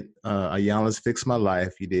you did IYanla's Fix My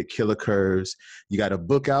Life, you did Killer Curves, you got a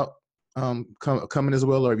book out coming as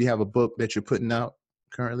well, or if you have a book that you're putting out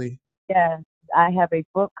currently. Yes, I have a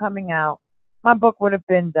book coming out. My book would have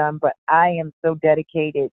been done, but I am so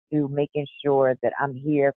dedicated to making sure that I'm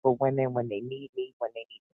here for women when they need me, when they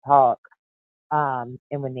need to talk,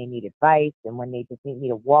 and when they need advice, and when they just need me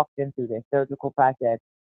to walk them through their surgical process.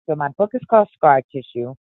 So my book is called Scar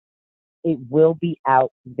Tissue. It will be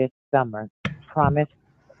out this summer. Promise,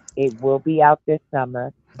 it will be out this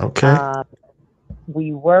summer. Okay. Um,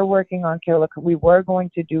 we were working on Killer. We were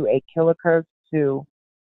going to do a Killer Curve 2,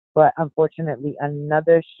 but unfortunately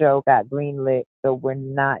another show got greenlit, so we're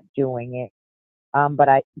not doing it. But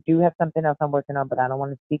I do have something else I'm working on, but I don't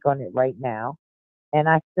want to speak on it right now. And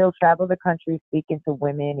I still travel the country speaking to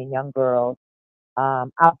women and young girls.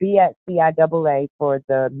 I'll be at CIAA for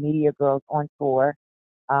the Media Girls on Tour.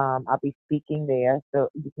 I'll be speaking there, so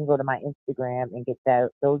you can go to my Instagram and get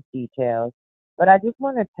those details. But I just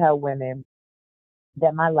want to tell women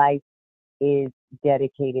that my life is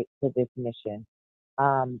dedicated to this mission.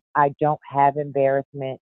 I don't have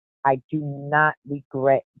embarrassment. I do not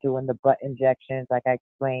regret doing the butt injections, like I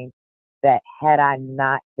explained, that had I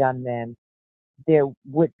not done them, there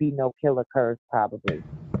would be no Killer Curves probably.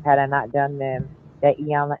 Had I not done them, that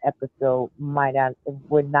IYanla episode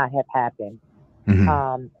would not have happened. Hmm.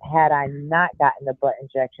 Had I not gotten the butt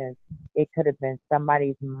injections, it could have been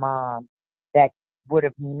somebody's mom that would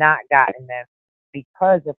have not gotten them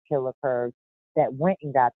because of Killer Curves that went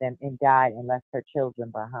and got them and died and left her children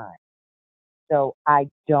behind. So I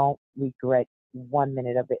don't regret 1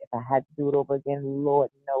 minute of it. If I had to do it over again, Lord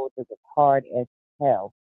knows it was hard as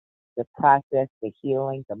hell. The process, the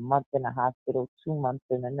healing, the month in the hospital, 2 months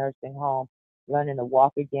in the nursing home, learning to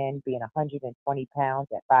walk again, being 120 pounds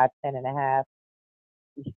at 5'10" and a half,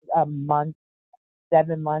 a month,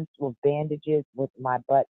 7 months with bandages with my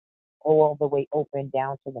butt all the way open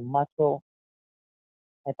down to the muscle.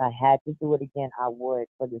 If I had to do it again, I would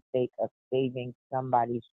for the sake of saving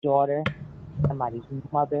somebody's daughter, somebody's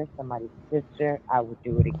mother, somebody's sister. I would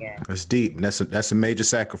do it again. That's deep. That's a major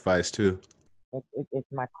sacrifice too. It's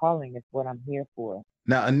my calling. It's what I'm here for.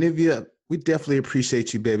 Now, Anivia, we definitely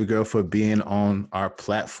appreciate you, baby girl, for being on our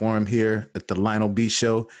platform here at the Lionel B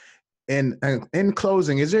Show. And in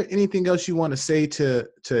closing, is there anything else you want to say to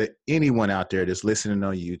anyone out there that's listening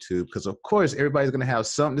on YouTube? Because of course, everybody's going to have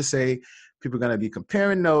something to say. People are going to be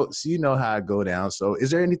comparing notes. You know how it go down. So is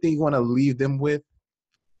there anything you want to leave them with?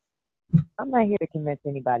 I'm not here to convince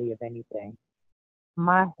anybody of anything.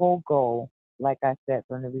 My whole goal, like I said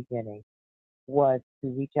from the beginning, was to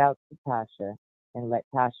reach out to Tasha and let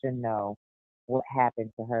Tasha know what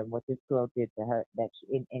happened to her, what this girl did to her, that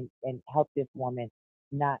she, and help this woman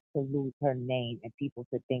not to lose her name and people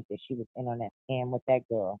to think that she was in on that scam with that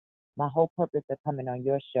girl. My whole purpose of coming on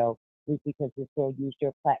your show was because this girl used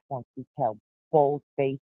your platform to tell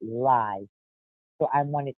bold-faced lies. So I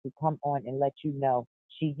wanted to come on and let you know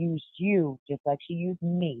she used you just like she used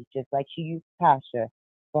me, just like she used Tasha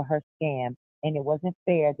for her scam. And it wasn't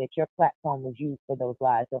fair that your platform was used for those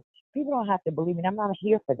lies. So people don't have to believe me. I'm not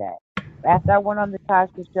here for that. After I went on the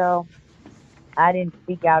Tasha show, I didn't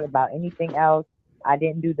speak out about anything else. I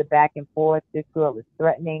didn't do the back and forth. This girl was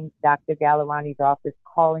threatening Dr. Gallerani's office,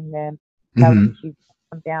 calling them, telling them Mm-hmm. she's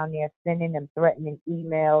come down there, sending them threatening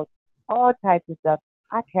emails, all types of stuff.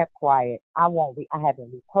 I kept quiet. I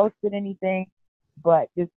haven't reposted anything, but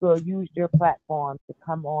this girl used your platform to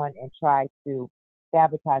come on and try to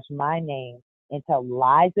sabotage my name and tell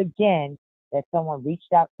lies again that someone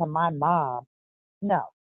reached out to my mom. No,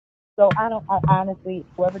 so I honestly,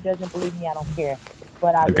 whoever doesn't believe me, I don't care.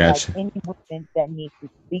 But I I would like got you. any woman that needs to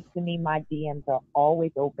speak to me. My DMs are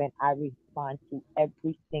always open. I respond to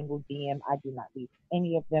every single DM. I do not leave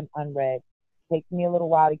any of them unread. Takes me a little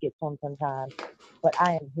while to get to them sometimes, but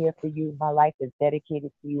I am here for you. My life is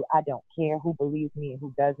dedicated to you. I don't care who believes me and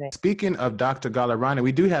who doesn't. Speaking of Dr. Gallerani,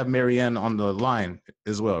 we do have Marianne on the line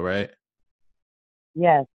as well, right?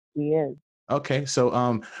 Yes, he is. Okay,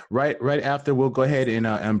 so right after we'll go ahead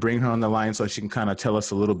and bring her on the line so she can kind of tell us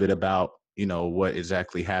a little bit about what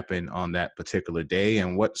exactly happened on that particular day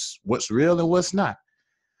and what's real and what's not.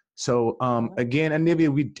 So All right. again, Anivia,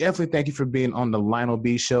 we definitely thank you for being on the Lionel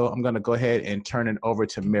B show. I'm gonna go ahead and turn it over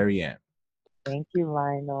to Marianne. Thank you,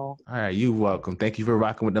 Lionel. All right, you're welcome. Thank you for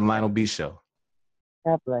rocking with the Lionel B show.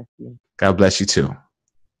 God bless you. God bless you too.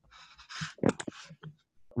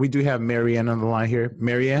 We do have Marianne on the line here.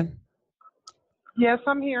 Marianne, Yes,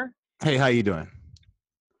 I'm here. hey, how you doing?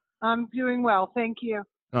 I'm doing well. Thank you.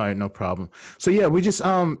 All right, no problem. So yeah, we just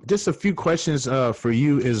a few questions for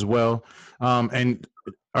you as well. And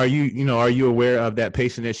are you aware of that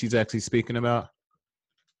patient that she's actually speaking about?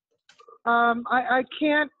 I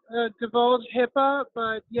can't divulge HIPAA,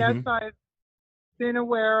 but yes, Hmm. I've been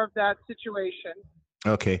aware of that situation.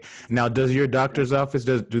 Okay. Now, does your doctor's office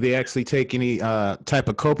do they actually take any type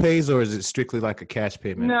of copays, or is it strictly like a cash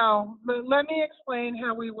payment? No, but let me explain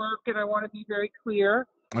how we work, and I want to be very clear.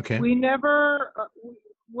 Okay. We never,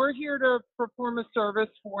 we're here to perform a service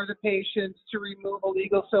for the patients to remove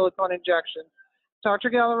illegal silicone injections. Dr.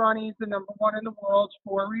 Gallerani is the #1 in the world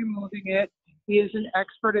for removing it. He is an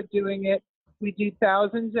expert at doing it. We do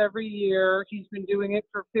thousands every year. He's been doing it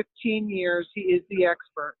for 15 years. He is the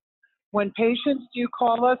expert. When patients do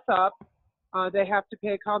call us up, they have to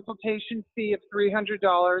pay a consultation fee of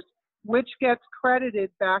 $300, which gets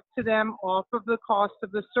credited back to them off of the cost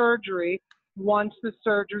of the surgery once the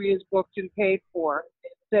surgery is booked and paid for.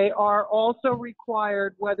 They are also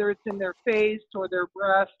required, whether it's in their face or their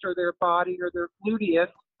breast or their body or their gluteus,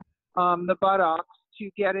 the buttocks, to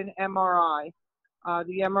get an MRI.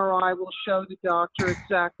 The MRI will show the doctor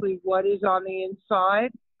exactly what is on the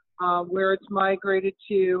inside, where it's migrated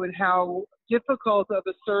to, and how difficult of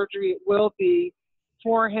a surgery it will be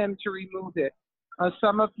for him to remove it.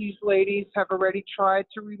 Some of these ladies have already tried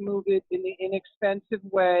to remove it in the inexpensive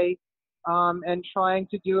way, and trying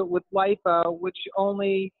to do it with lipo, which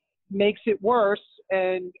only makes it worse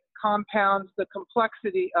and compounds the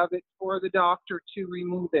complexity of it for the doctor to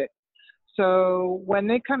remove it. So when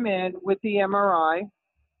they come in with the MRI,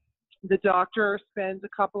 the doctor spends a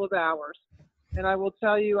couple of hours. And I will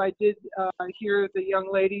tell you, I did hear the young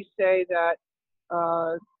lady say that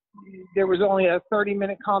uh, there was only a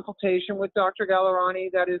 30-minute consultation with Dr. Gallerani.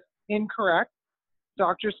 That is incorrect.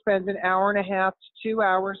 Doctor spends an hour and a half to 2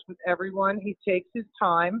 hours with everyone. He takes his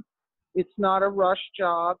time. It's not a rush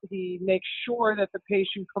job. He makes sure that the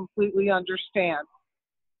patient completely understands.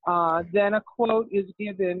 Then a quote is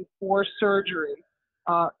given for surgery.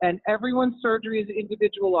 And everyone's surgery is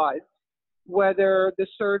individualized, whether the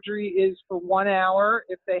surgery is for 1 hour,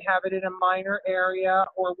 if they have it in a minor area,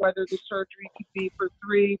 or whether the surgery could be for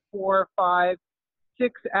 3, 4, 5,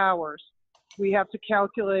 6 hours. We have to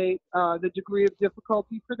calculate the degree of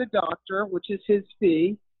difficulty for the doctor, which is his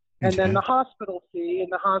fee, and then Okay. the hospital fee.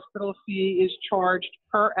 And the hospital fee is charged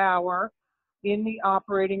per hour. in the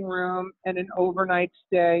operating room and an overnight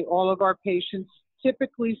stay. All of our patients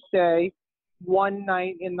typically stay one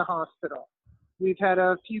night in the hospital. We've had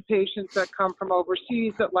a few patients that come from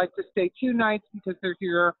overseas that like to stay 2 nights because they're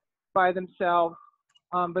here by themselves.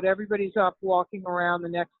 But everybody's up walking around the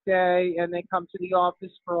next day, and they come to the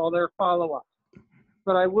office for all their follow-ups.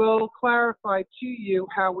 But I will clarify to you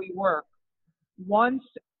how we work. Once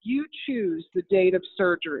you choose the date of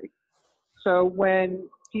surgery, so when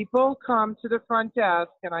people come to the front desk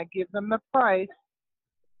and I give them the price,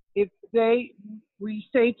 we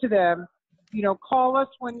say to them, call us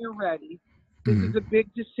when you're ready. This is a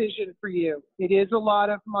big decision for you. It is a lot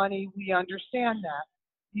of money. We understand that.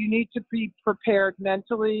 You need to be prepared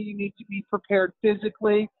mentally. You need to be prepared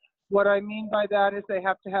physically. What I mean by that is they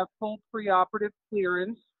have to have full preoperative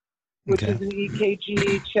clearance, which is an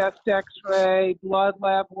EKG, chest x-ray, blood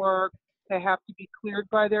lab work. They have to be cleared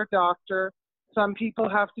by their doctor. Some people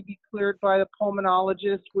have to be cleared by the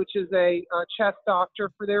pulmonologist, which is a chest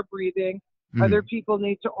doctor for their breathing. Other people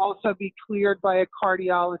need to also be cleared by a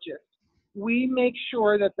cardiologist. We make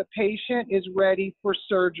sure that the patient is ready for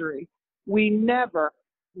surgery. We never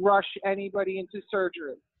rush anybody into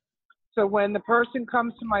surgery. So when the person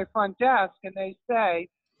comes to my front desk and they say,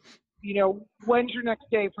 when's your next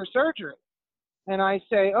day for surgery? And I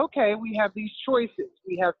say, okay, we have these choices.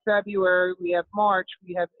 We have February, we have March,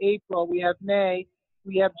 we have April, we have May,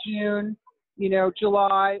 we have June,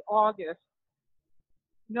 July, August.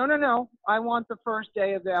 No, I want the first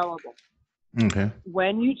day available. Okay.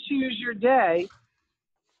 When you choose your day,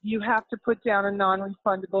 you have to put down a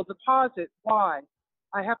non-refundable deposit. Why?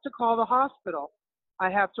 I have to call the hospital. I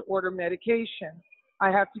have to order medication.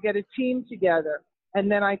 I have to get a team together. And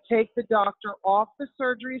then I take the doctor off the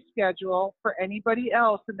surgery schedule for anybody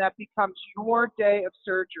else, and that becomes your day of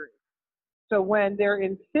surgery. So when they're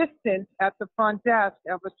insistent at the front desk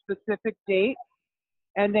of a specific date,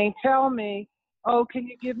 and they tell me, oh, can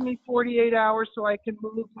you give me 48 hours so I can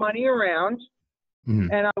move money around,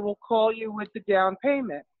 and I will call you with the down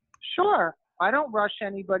payment. Sure. I don't rush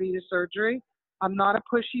anybody to surgery. I'm not a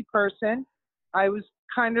pushy person. I was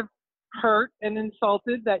kind of hurt and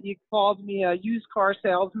insulted that you called me a used car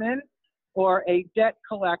salesman or a debt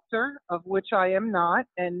collector, of which I am not.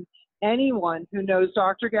 And anyone who knows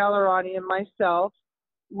Dr. Gallerani and myself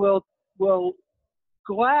will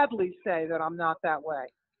gladly say that I'm not that way.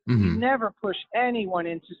 We never push anyone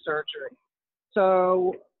into surgery.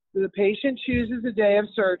 So the patient chooses a day of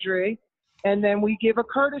surgery, and then we give a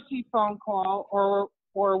courtesy phone call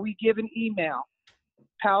or we give an email.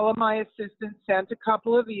 Paula, my assistant, sent a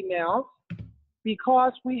couple of emails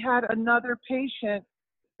because we had another patient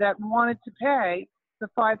that wanted to pay the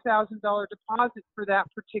 $5,000 deposit for that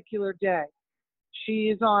particular day. She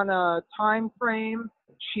is on a time frame.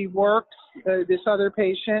 She works. This other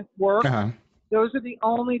patient works. Those are the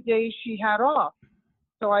only days she had off.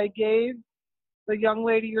 So I gave the young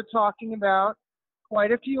lady you're talking about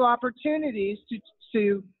quite a few opportunities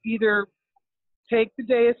to either take the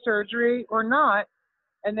day of surgery or not.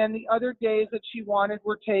 And then the other days that she wanted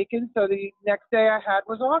were taken. So the next day I had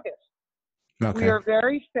was August. We are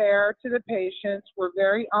very fair to the patients. We're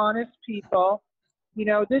very honest people.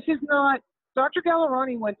 This is not, Dr.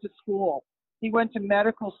 Gallerani went to school. He went to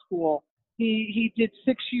medical school. He did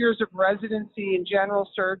 6 years of residency in general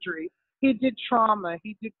surgery. He did trauma.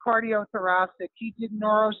 He did cardiothoracic. He did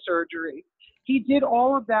neurosurgery. He did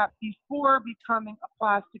all of that before becoming a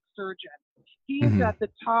plastic surgeon. He is at the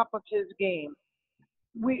top of his game.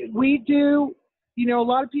 We do, a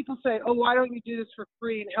lot of people say, oh, why don't you do this for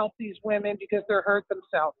free and help these women because they're hurt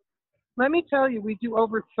themselves? Let me tell you, we do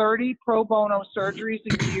over 30 pro bono surgeries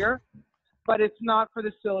a year, but it's not for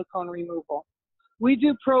the silicone removal. We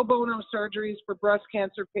do pro bono surgeries for breast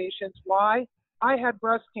cancer patients. Why? I had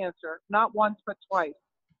breast cancer, not once, but twice.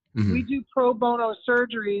 We do pro bono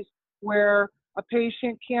surgeries where a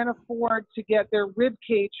patient can't afford to get their rib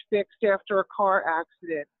cage fixed after a car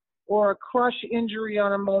accident or a crush injury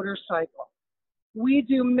on a motorcycle. We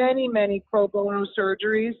do many, many pro bono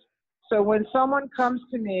surgeries. So when someone comes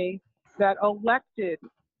to me that elected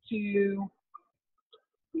to,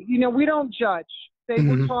 we don't judge. They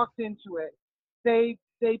were talked into it. They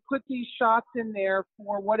put these shots in there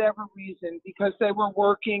for whatever reason, because they were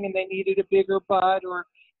working and they needed a bigger butt, or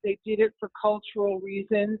they did it for cultural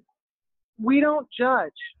reasons. We don't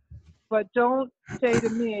judge, but don't say to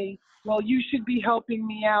me, well, you should be helping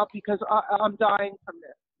me out because I'm dying from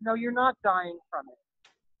this. No, you're not dying from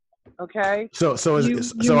it. Okay. So you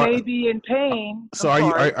may be in pain. So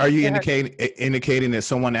are you indicating that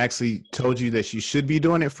someone actually told you that you should be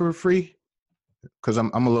doing it for free? Because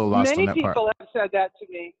I'm a little lost on Many that part. people have said that to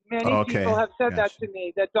me. Many people Okay. have said that Gotcha. to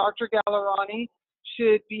me, that Dr. Gallerani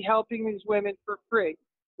should be helping these women for free.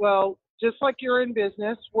 Well, just like you're in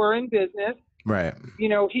business, we're in business. Right. You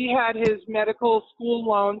know, he had his medical school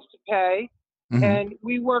loans to pay, Hmm. and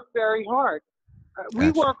we work very hard. We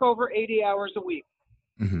Gotcha. work over 80 hours a week.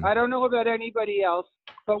 Hmm. I don't know about anybody else,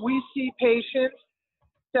 but we see patients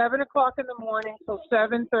 7 o'clock in the morning till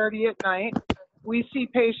 7:30 at night. We see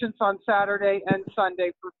patients on Saturday and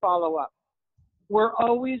Sunday for follow-up. We're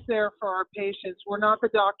always there for our patients. We're not the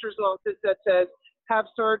doctor's office that says, have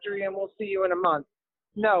surgery and we'll see you in a month.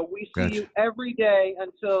 No, we see Gotcha. you every day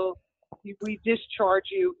until we discharge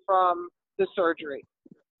you from the surgery.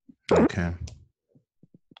 Okay.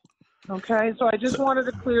 Okay, so I just wanted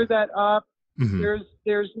to clear that up. Hmm.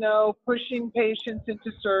 There's no pushing patients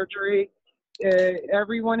into surgery.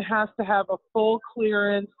 Everyone has to have a full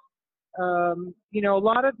clearance. You know, a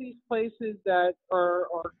lot of these places that are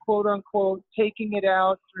quote unquote taking it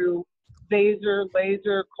out through laser,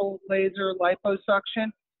 cold laser,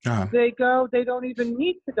 liposuction, Uh-huh. they don't even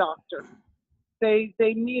meet the doctor. They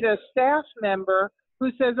meet a staff member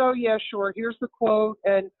who says, oh yeah, sure, here's the quote,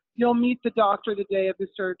 and you'll meet the doctor the day of the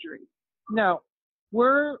surgery. No,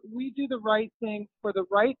 we do the right thing for the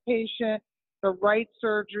right patient, the right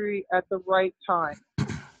surgery at the right time.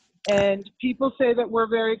 And people say that we're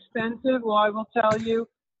very expensive. Well, I will tell you,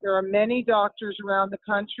 there are many doctors around the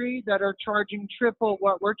country that are charging triple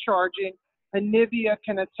what we're charging. Anivia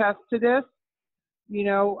can attest to this. You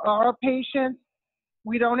know, our patients,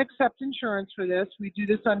 we don't accept insurance for this. We do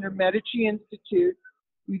this under Medici Institute.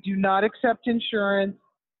 We do not accept insurance.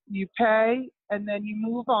 You pay, and then you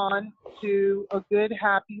move on to a good,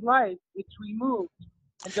 happy life. It's removed.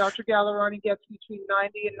 And Dr. Gallerani gets between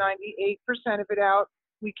 90 and 98% of it out.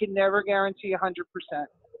 We can never guarantee 100%.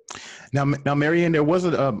 Now, Marianne, there was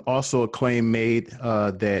also a claim made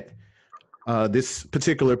that this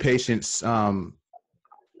particular patient's,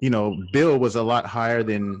 bill was a lot higher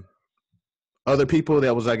than other people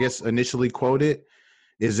that was, I guess, initially quoted.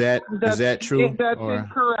 Is that true? That's Or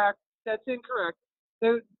incorrect. That's incorrect.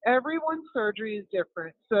 Everyone's surgery is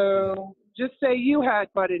different. So just say you had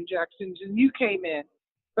butt injections and you came in,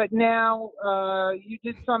 but now you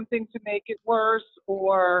did something to make it worse,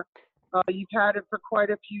 or you've had it for quite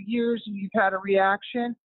a few years and you've had a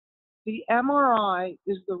reaction. The MRI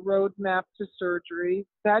is the roadmap to surgery.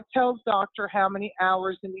 That tells doctor how many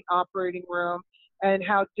hours in the operating room and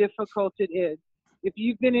how difficult it is. If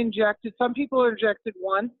you've been injected, some people are injected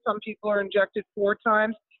once, some people are injected 4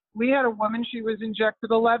 times. We had a woman, she was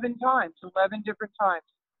injected 11 times, 11 different times.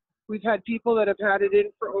 We've had people that have had it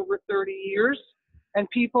in for over 30 years, and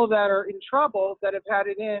people that are in trouble that have had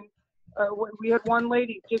it in. We had one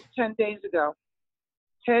lady just 10 days ago.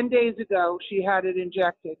 10 days ago, she had it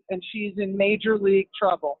injected, and she's in major league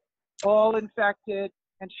trouble, all infected,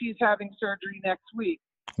 and she's having surgery next week.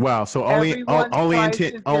 wow, so Everyone's price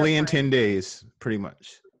is only in different. 10 days, pretty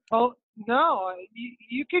much. Oh no,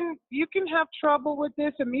 you can have trouble with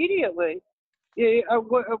this immediately.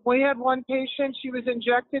 We had one patient, she was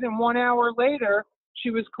injected, and 1 hour later,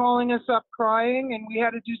 she was calling us up crying, and we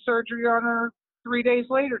had to do surgery on her 3 days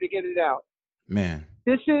later to get it out. Man.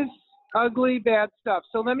 This is ugly, bad stuff.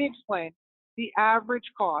 So let me explain. The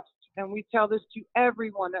average cost, and we tell this to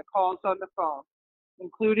everyone that calls on the phone,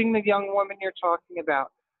 including the young woman you're talking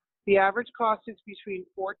about. The average cost is between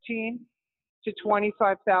 $14,000 to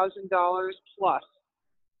 $25,000 plus.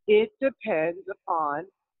 It depends upon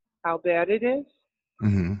how bad it is,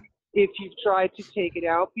 Mm-hmm. if you've tried to take it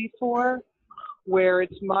out before, where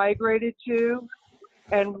it's migrated to,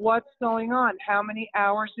 and what's going on, how many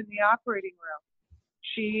hours in the operating room.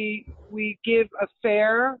 We give a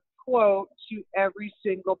fair quote to every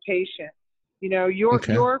single patient. You know, your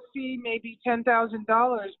fee may be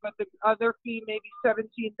 $10,000, but the other fee may be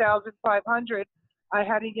 $17,500. I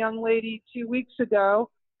had a young lady 2 weeks ago.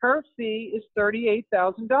 Her fee is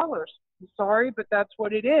 $38,000. I'm sorry, but that's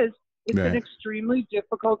what it is. It's Right. an extremely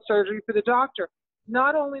difficult surgery for the doctor.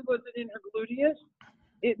 Not only was it in her gluteus,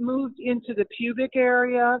 it moved into the pubic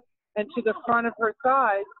area and to the front of her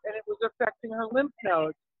thighs, and it was affecting her lymph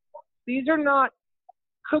nodes. These are not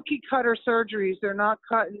cookie cutter surgeries. They're not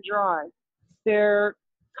cut and dry. They're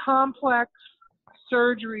complex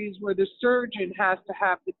surgeries where the surgeon has to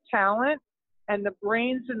have the talent and the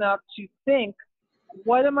brains enough to think,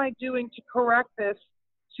 what am I doing to correct this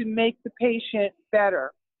to make the patient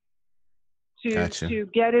better? Gotcha. To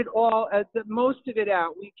get it all, the most of it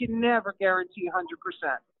out. We can never guarantee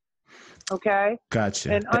 100%. Okay?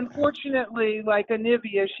 Gotcha. And unfortunately, like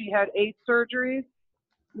Anivia, she had 8 surgeries.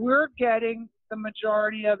 We're getting the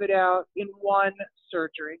majority of it out in one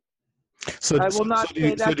surgery. So, I so, will not so do say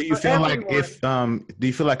you, so that do you for feel like everyone. if do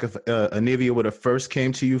you feel like if Anivia would have first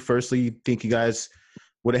came to you firstly, you think you guys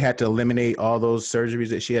would have had to eliminate all those surgeries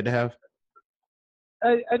that she had to have?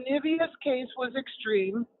 Anivia's case was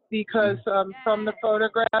extreme because Mm. from the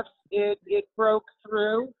photographs, it broke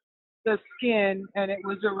through the skin and it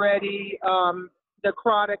was already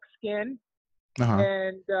necrotic skin. Uh-huh.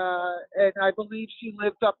 And I believe she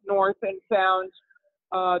lived up north and found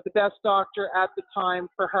the best doctor at the time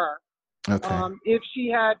for her. Okay. If she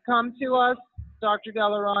had come to us, Dr.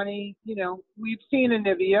 Gallerani, we've seen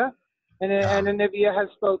Anivia, and Uh-huh. Anivia has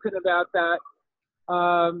spoken about that.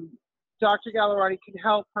 Dr. Gallerani can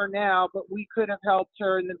help her now, but we could have helped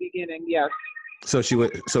her in the beginning, yes. So she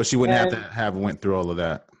wouldn't have to And have went through all of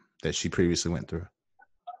that she previously went through.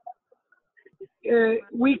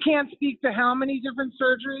 we can't speak to how many different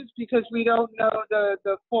surgeries because we don't know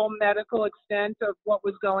the full medical extent of what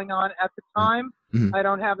was going on at the time. Mm-hmm. I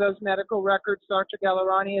don't have those medical records. Dr.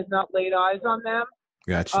 Gallerani has not laid eyes on them.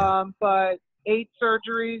 Gotcha. But 8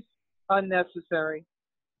 surgeries, unnecessary.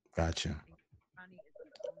 Gotcha.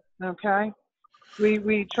 Okay?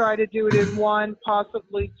 We try to do it in 1,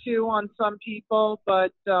 possibly 2 on some people,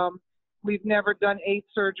 but we've never done 8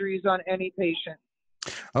 surgeries on any patient.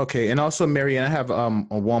 Okay, and also, Marianne, I have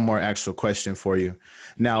one more actual question for you.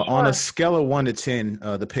 Now, on a Sure. scale of 1 to 10,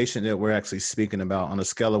 the patient that we're actually speaking about, on a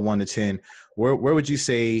scale of 1 to 10, where would you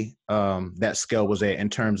say that scale was at in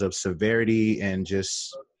terms of severity and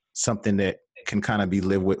just something that can kind of be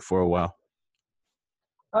lived with for a while?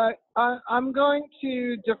 I'm going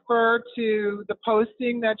to defer to the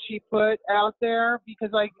posting that she put out there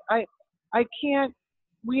because I can't.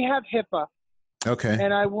 We have HIPAA, Okay.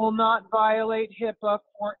 and I will not violate HIPAA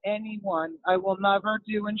for anyone. I will never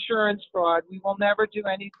do insurance fraud. We will never do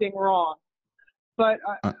anything wrong. But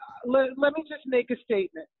Uh, let me just make a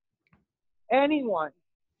statement. Anyone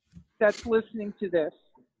that's listening to this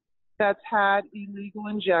that's had illegal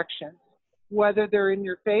injections, whether they're in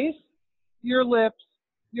your face, your lips,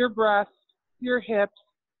 your breasts, your hips,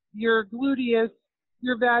 your gluteus,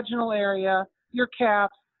 your vaginal area, your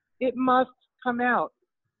calves, it must come out.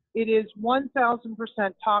 It is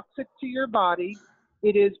 1,000% toxic to your body.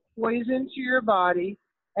 It is poison to your body.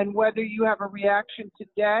 And whether you have a reaction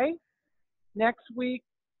today, next week,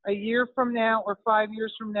 a year from now, or 5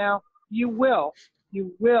 years from now, you will,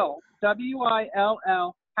 WILL,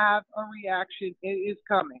 have a reaction. It is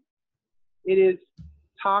coming. It is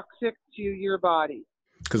toxic to your body.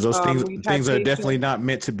 Because those We've had things are definitely patients. not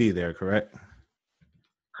meant to be there, correct?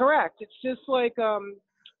 Correct. It's just like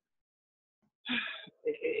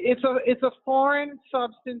it's a foreign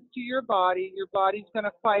substance to your body. Your body's going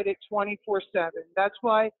to fight it 24/7. That's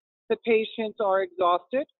why the patients are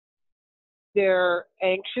exhausted. They're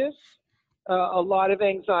anxious, a lot of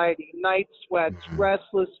anxiety, night sweats, Mhm.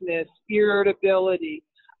 restlessness, irritability,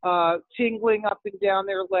 tingling up and down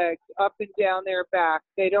their legs, up and down their back.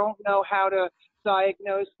 They don't know how to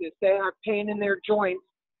diagnose this. They have pain in their joints.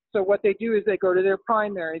 So what they do is they go to their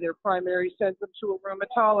primary. Their primary sends them to a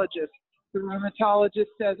rheumatologist. The rheumatologist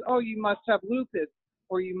says, oh, you must have lupus,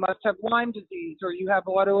 or you must have Lyme disease, or you have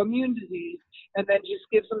autoimmune disease, and then just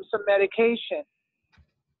gives them some medication.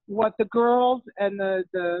 What the girls and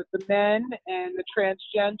the men and the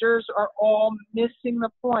transgenders are all missing the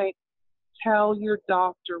point. Tell your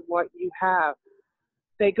doctor what you have.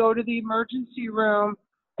 They go to the emergency room.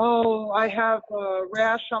 Oh, I have a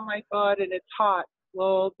rash on my butt and it's hot.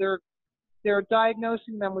 Well, they're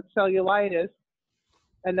diagnosing them with cellulitis,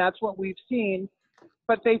 and that's what we've seen.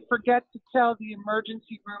 But they forget to tell the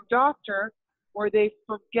emergency room doctor, or they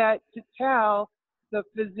forget to tell the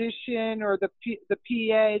physician or the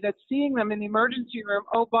PA that's seeing them in the emergency room,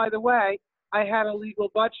 oh, by the way, I had illegal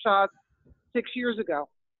butt shots 6 years ago.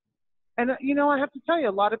 And, I have to tell you,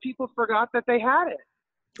 a lot of people forgot that they had it.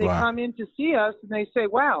 They Wow. come in to see us and they say,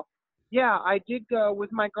 wow, yeah, I did go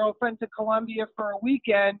with my girlfriend to Colombia for a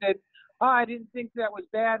weekend, and I didn't think that was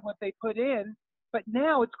bad what they put in, but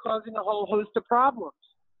now it's causing a whole host of problems.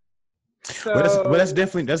 That's So,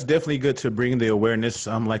 definitely good to bring the awareness.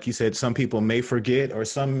 Like you said, some people may forget, or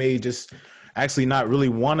some may just actually not really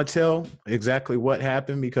want to tell exactly what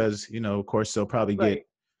happened because of course they'll probably get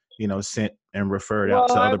right. sent and referred out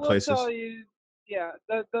Well, to I other will places. tell you, yeah,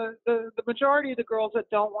 the majority of the girls that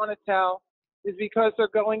don't want to tell is because they're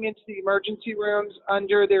going into the emergency rooms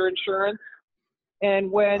under their insurance.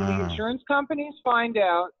 And when the Ah, insurance companies find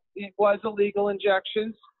out it was illegal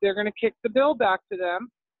injections, they're going to kick the bill back to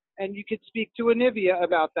them. And you could speak to Anivia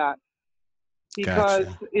about that because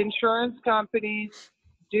gotcha. insurance companies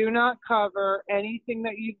do not cover anything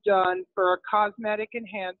that you've done for a cosmetic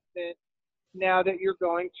enhancement now that you're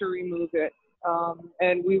going to remove it.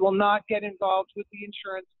 And we will not get involved with the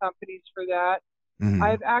insurance companies for that. Mhm.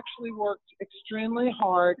 I've actually worked extremely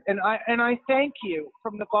hard, and I thank you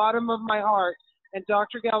from the bottom of my heart, and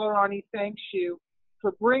Dr. Gallerani thanks you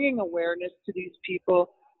for bringing awareness to these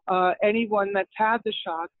people. Anyone that's had the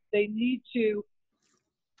shot, they need to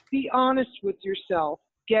be honest with yourself.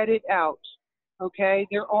 Get it out, okay?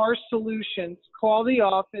 There are solutions. Call the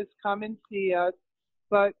office, come and see us,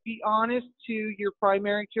 but be honest to your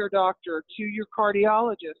primary care doctor, to your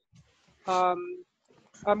cardiologist.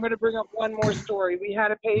 I'm going to bring up one more story. We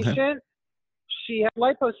had a patient. She had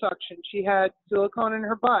liposuction. She had silicone in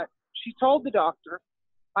her butt. She told the doctor,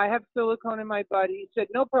 I have silicone in my butt. He said,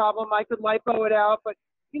 no problem. I could lipo it out. But,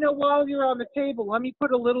 while you're on the table, let me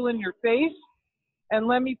put a little in your face and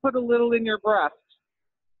let me put a little in your breast.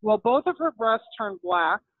 Well, both of her breasts turned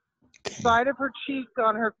black. The side of her cheek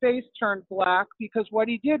on her face turned black because what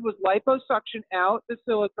he did was liposuction out the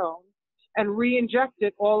silicone and re-inject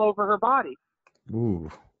it all over her body. Ooh.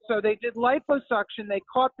 So they did liposuction. They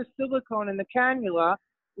caught the silicone in the cannula,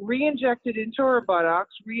 re-injected into her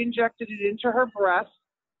buttocks, re-injected it into her breast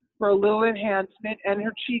for a little enhancement, and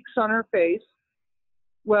her cheeks on her face.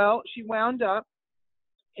 Well, she wound up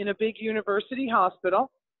in a big university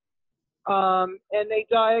hospital, and they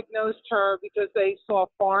diagnosed her because they saw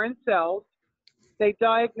foreign cells. They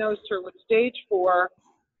diagnosed her with stage 4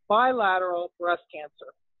 bilateral breast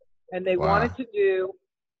cancer, and they wanted to do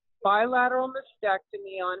bilateral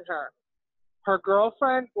mastectomy on her. Her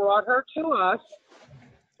girlfriend brought her to us,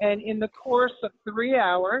 and in the course of 3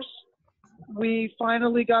 hours, we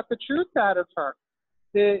finally got the truth out of her.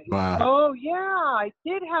 Oh, yeah, I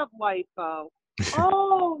did have lipo.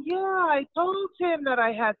 Oh, yeah, I told him that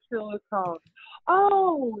I had silicone.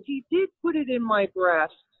 Oh, he did put it in my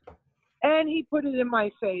breast, and he put it in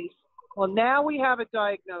my face. Well, now we have a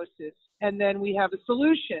diagnosis, and then we have a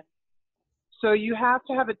solution. So you have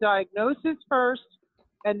to have a diagnosis first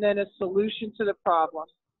and then a solution to the problem.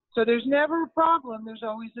 So there's never a problem. There's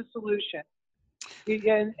always a solution.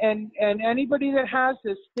 And anybody that has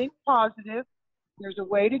this, think positive. There's a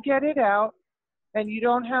way to get it out, and you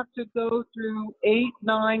don't have to go through 8,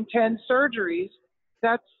 9, 10 surgeries.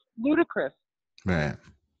 That's ludicrous. Right.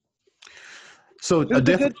 So Who's a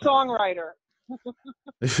good songwriter?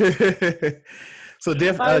 So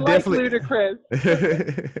I like definitely ludicrous.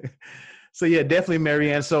 So yeah, definitely,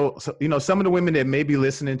 Marianne. So some of the women that may be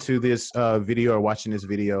listening to this video or watching this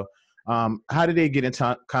video, how do they get in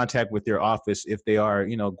contact with your office if they are,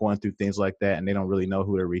 going through things like that and they don't really know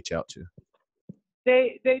who to reach out to?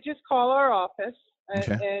 They just call our office,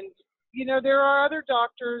 and there are other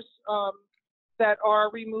doctors that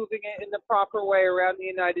are removing it in the proper way around the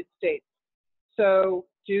United States. So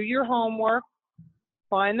do your homework,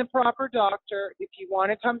 find the proper doctor. If you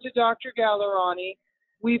want to come to Dr. Gallerani,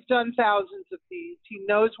 we've done thousands of these. He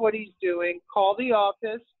knows what he's doing. Call the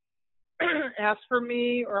office, ask for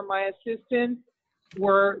me or my assistant.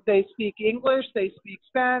 They speak English, they speak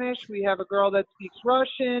Spanish. We have a girl that speaks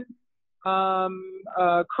Russian,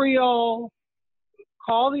 Creole.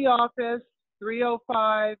 Call the office,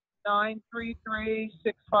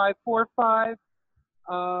 305-933-6545.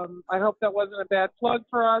 I hope that wasn't a bad plug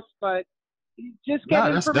for us, but just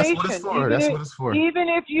get information. That's what it's for. Even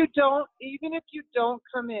if you don't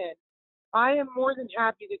come in, I am more than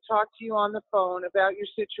happy to talk to you on the phone about your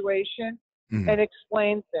situation and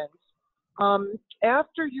explain things.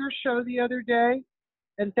 After your show the other day,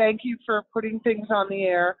 and thank you for putting things on the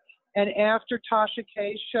air, and after Tasha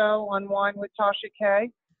K's show on Wine with Tasha K,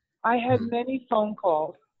 I had many phone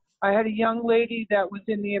calls. I had a young lady that was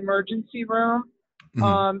in the emergency room.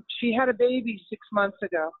 She had a baby 6 months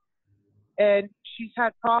ago, and she's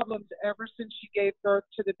had problems ever since she gave birth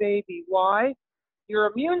to the baby. Why? Your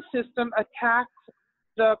immune system attacked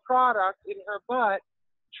the product in her butt,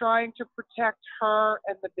 trying to protect her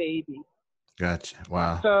and the baby. Gotcha.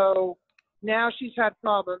 Wow. So now she's had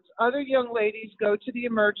problems. Other young ladies go to the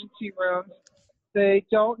emergency rooms. They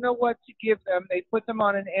don't know what to give them. They put them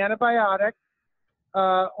on an antibiotic,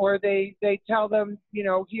 or they tell them,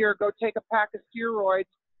 here, go take a pack of steroids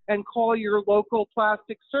and call your local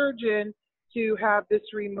plastic surgeon to have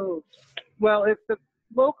this removed. Well, if the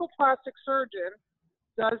local plastic surgeon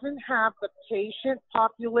doesn't have the patient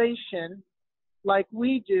population like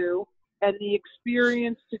we do and the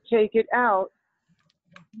experience to take it out,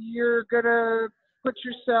 you're going to put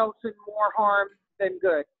yourself in more harm than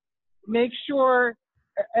good. Make sure,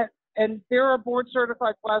 and there are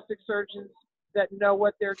board-certified plastic surgeons that know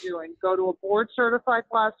what they're doing. Go to a board-certified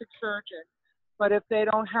plastic surgeon. But if they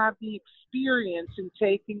don't have the experience in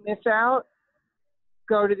taking this out,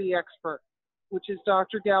 go to the expert, which is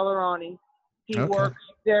Dr. Gallerani. He Okay. works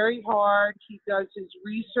very hard. He does his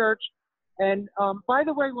research. And by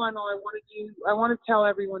the way, Ronald, I want to tell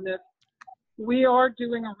everyone this. We are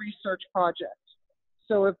doing a research project.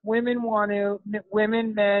 So if women,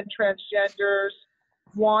 men, transgenders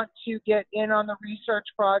want to get in on the research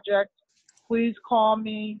project, please call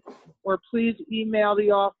me or please email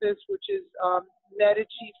the office, which is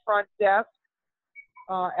Medici Front Desk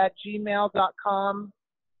at gmail.com.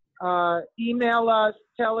 Email us,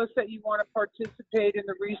 tell us that you want to participate in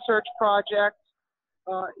the research project.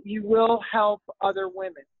 You will help other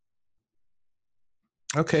women.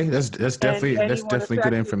 Okay, that's definitely and that's anyone definitely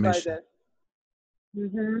good affected by information. this.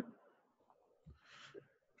 Mm-hmm.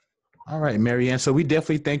 All right, Marianne. So we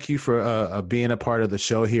definitely thank you for being a part of the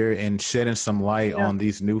show here and shedding some light Yeah. on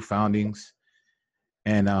these new foundings.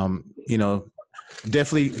 And you know,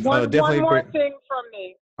 definitely, One definitely. more thing from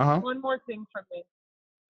me. Uh-huh. One more thing from me.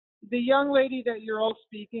 The young lady that you're all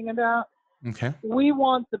speaking about, Okay. we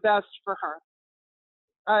want the best for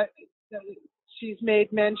her. She's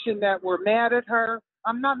made mention that we're mad at her.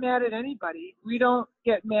 I'm not mad at anybody. We don't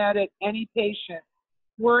get mad at any patient.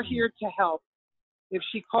 We're here to help. If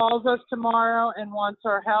she calls us tomorrow and wants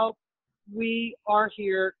our help, we are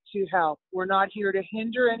here to help. We're not here to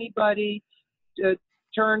hinder anybody, to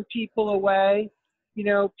turn people away. You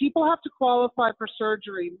know, people have to qualify for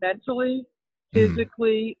surgery mentally,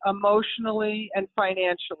 physically, emotionally, and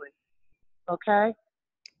financially. Okay?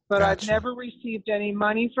 But Gotcha. I've never received any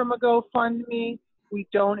money from a GoFundMe. We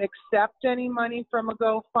don't accept any money from a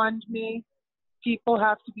GoFundMe. People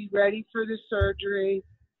have to be ready for the surgery,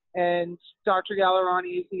 and Dr.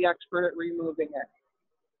 Gallerani is the expert at removing it.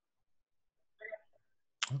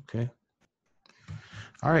 Okay.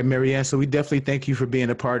 All right, Marianne. So we definitely thank you for being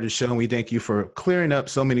a part of the show, and we thank you for clearing up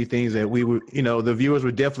so many things that we were, you know, the viewers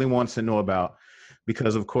would definitely want to know about.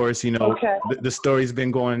 Because of course, you know, Okay. the story's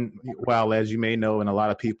been going wild, as you may know, and a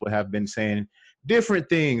lot of people have been saying different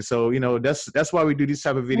things. So, you know, that's why we do these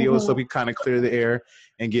type of videos, so we kind of clear the air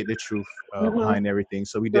and get the truth behind everything.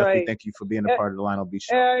 So we definitely thank you for being a part of the Lionel B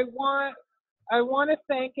Show. I want to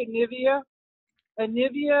thank Anivia.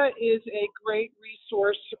 Anivia is a great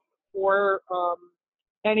resource for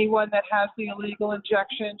anyone that has the illegal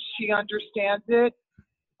injection. She understands it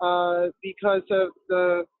because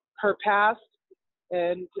of her past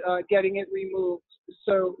and getting it removed.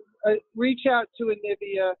 So reach out to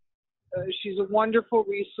Anivia. She's a wonderful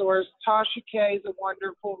resource. Tasha K is a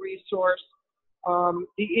wonderful resource.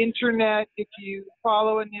 The internet, if you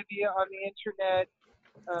follow Anivia on the internet,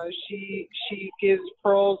 she gives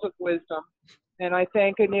pearls of wisdom. And I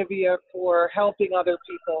thank Anivia for helping other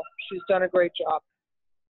people. She's done a great job.